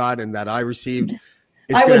Cheryl got and that I received.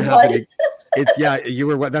 It's going to happen. You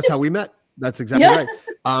were. That's how we met. That's exactly right.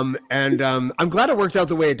 And I'm glad it worked out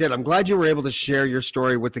the way it did. I'm glad you were able to share your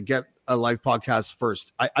story with the Get a Life podcast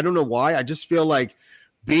first. I don't know why. I just feel like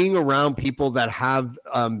being around people that have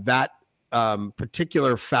that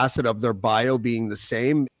particular facet of their bio being the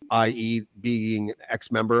same, i.e. being an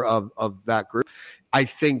ex-member of that group, I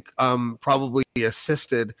think probably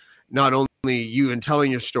assisted not only you in telling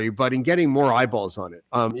your story, but in getting more eyeballs on it.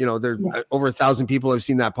 There's over 1,000 people have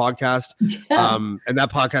seen that podcast. And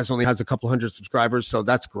that podcast only has a couple hundred subscribers. So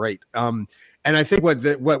that's great. And I think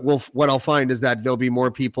what I'll find is that there'll be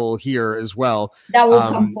more people here as well. That will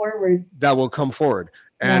come forward.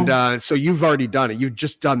 And so you've already done it. You've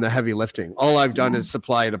just done the heavy lifting. All I've done is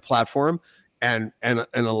supplied a platform and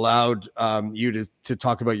allowed you to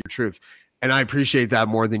talk about your truth. And I appreciate that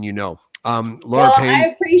more than you know. Laura Payne, I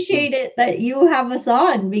appreciate it that you have us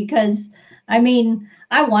on because, I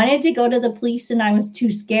wanted to go to the police and I was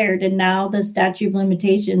too scared. And now the statute of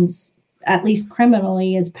limitations, at least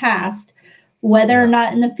criminally, is passed. Whether or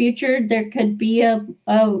not in the future there could be a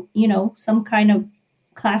some kind of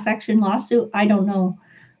class action lawsuit, I don't know.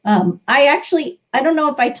 I don't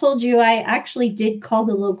know if I told you, I actually did call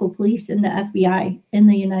the local police and the FBI in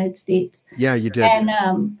the United States. Yeah, you did.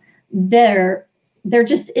 And there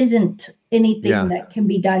just isn't anything that can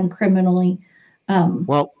be done criminally.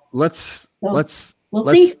 Well, let's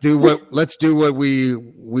see. do what we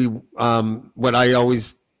what I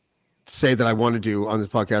always say that I want to do on this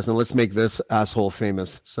podcast, and let's make this asshole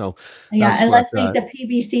famous. So let's make the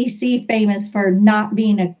PBCC famous for not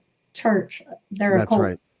being a church. They're a cult.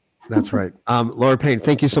 Right. That's right. Laura Payne,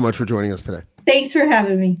 thank you so much for joining us today. Thanks for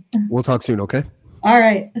having me. We'll talk soon, okay? All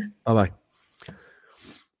right. Bye-bye.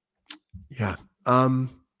 Yeah.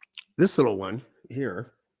 This little one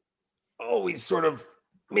here, always sort of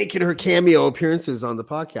making her cameo appearances on the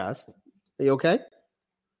podcast. Are you okay?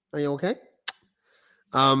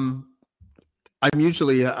 I'm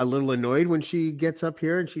usually a little annoyed when she gets up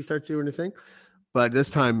here and she starts doing her thing, but this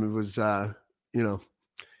time it was,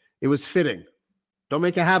 it was fitting. Don't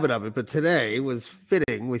make a habit of it, but today it was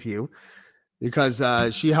fitting with you because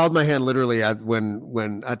she held my hand literally at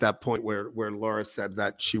that point where Laura said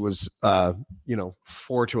that she was 4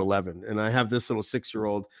 to 11, and I have this little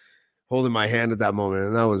 6-year-old holding my hand at that moment,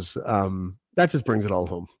 and that was that just brings it all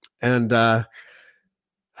home. And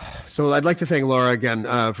so I'd like to thank Laura again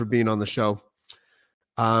for being on the show.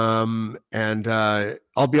 And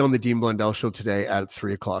I'll be on the Dean Blundell show today at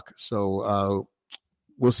 3:00. So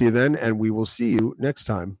we'll see you then, and we will see you next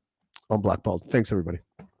time on Blackballed. Thanks, everybody.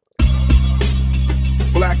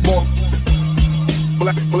 Blackmore.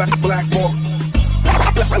 Blackmore.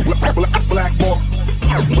 Blackmore.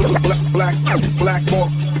 Blackmore.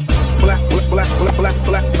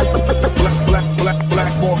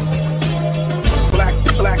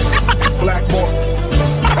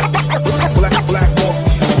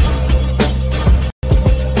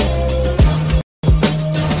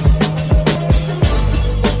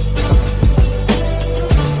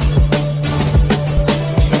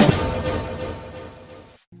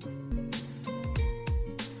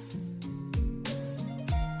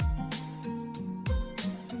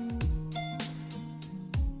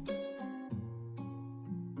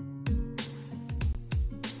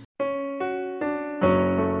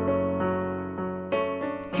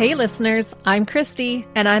 Hey listeners, I'm Christy.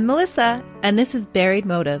 And I'm Melissa, and this is Buried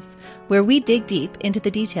Motives, where we dig deep into the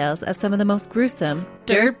details of some of the most gruesome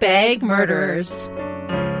dirtbag murderers.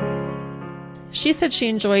 She said she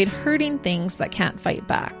enjoyed hurting things that can't fight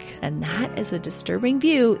back. And that is a disturbing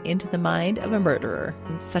view into the mind of a murderer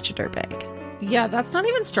and such a dirtbag. Yeah, that's not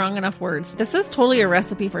even strong enough words. This is totally a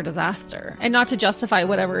recipe for disaster. And not to justify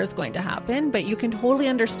whatever is going to happen, but you can totally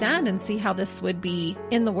understand and see how this would be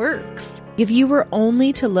in the works. If you were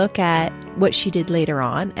only to look at what she did later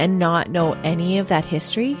on and not know any of that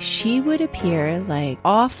history, she would appear like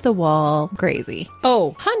off the wall crazy.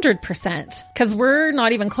 Oh, 100%. Because we're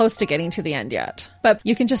not even close to getting to the end yet. But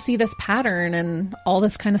you can just see this pattern and all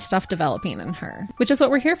this kind of stuff developing in her, which is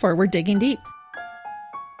what we're here for. We're digging deep.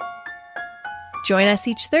 Join us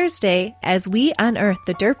each Thursday as we unearth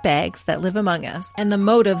the dirtbags that live among us and the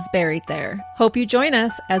motives buried there. Hope you join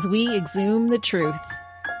us as we exhume the truth.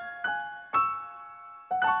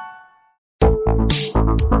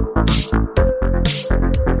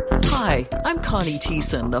 Hi, I'm Connie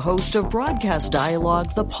Thiessen, the host of Broadcast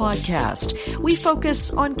Dialogue, the podcast. We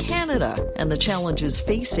focus on Canada and the challenges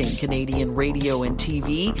facing Canadian radio and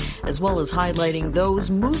TV, as well as highlighting those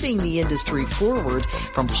moving the industry forward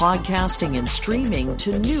from podcasting and streaming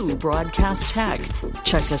to new broadcast tech.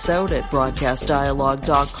 Check us out at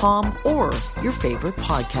broadcastdialogue.com or your favorite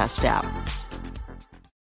podcast app.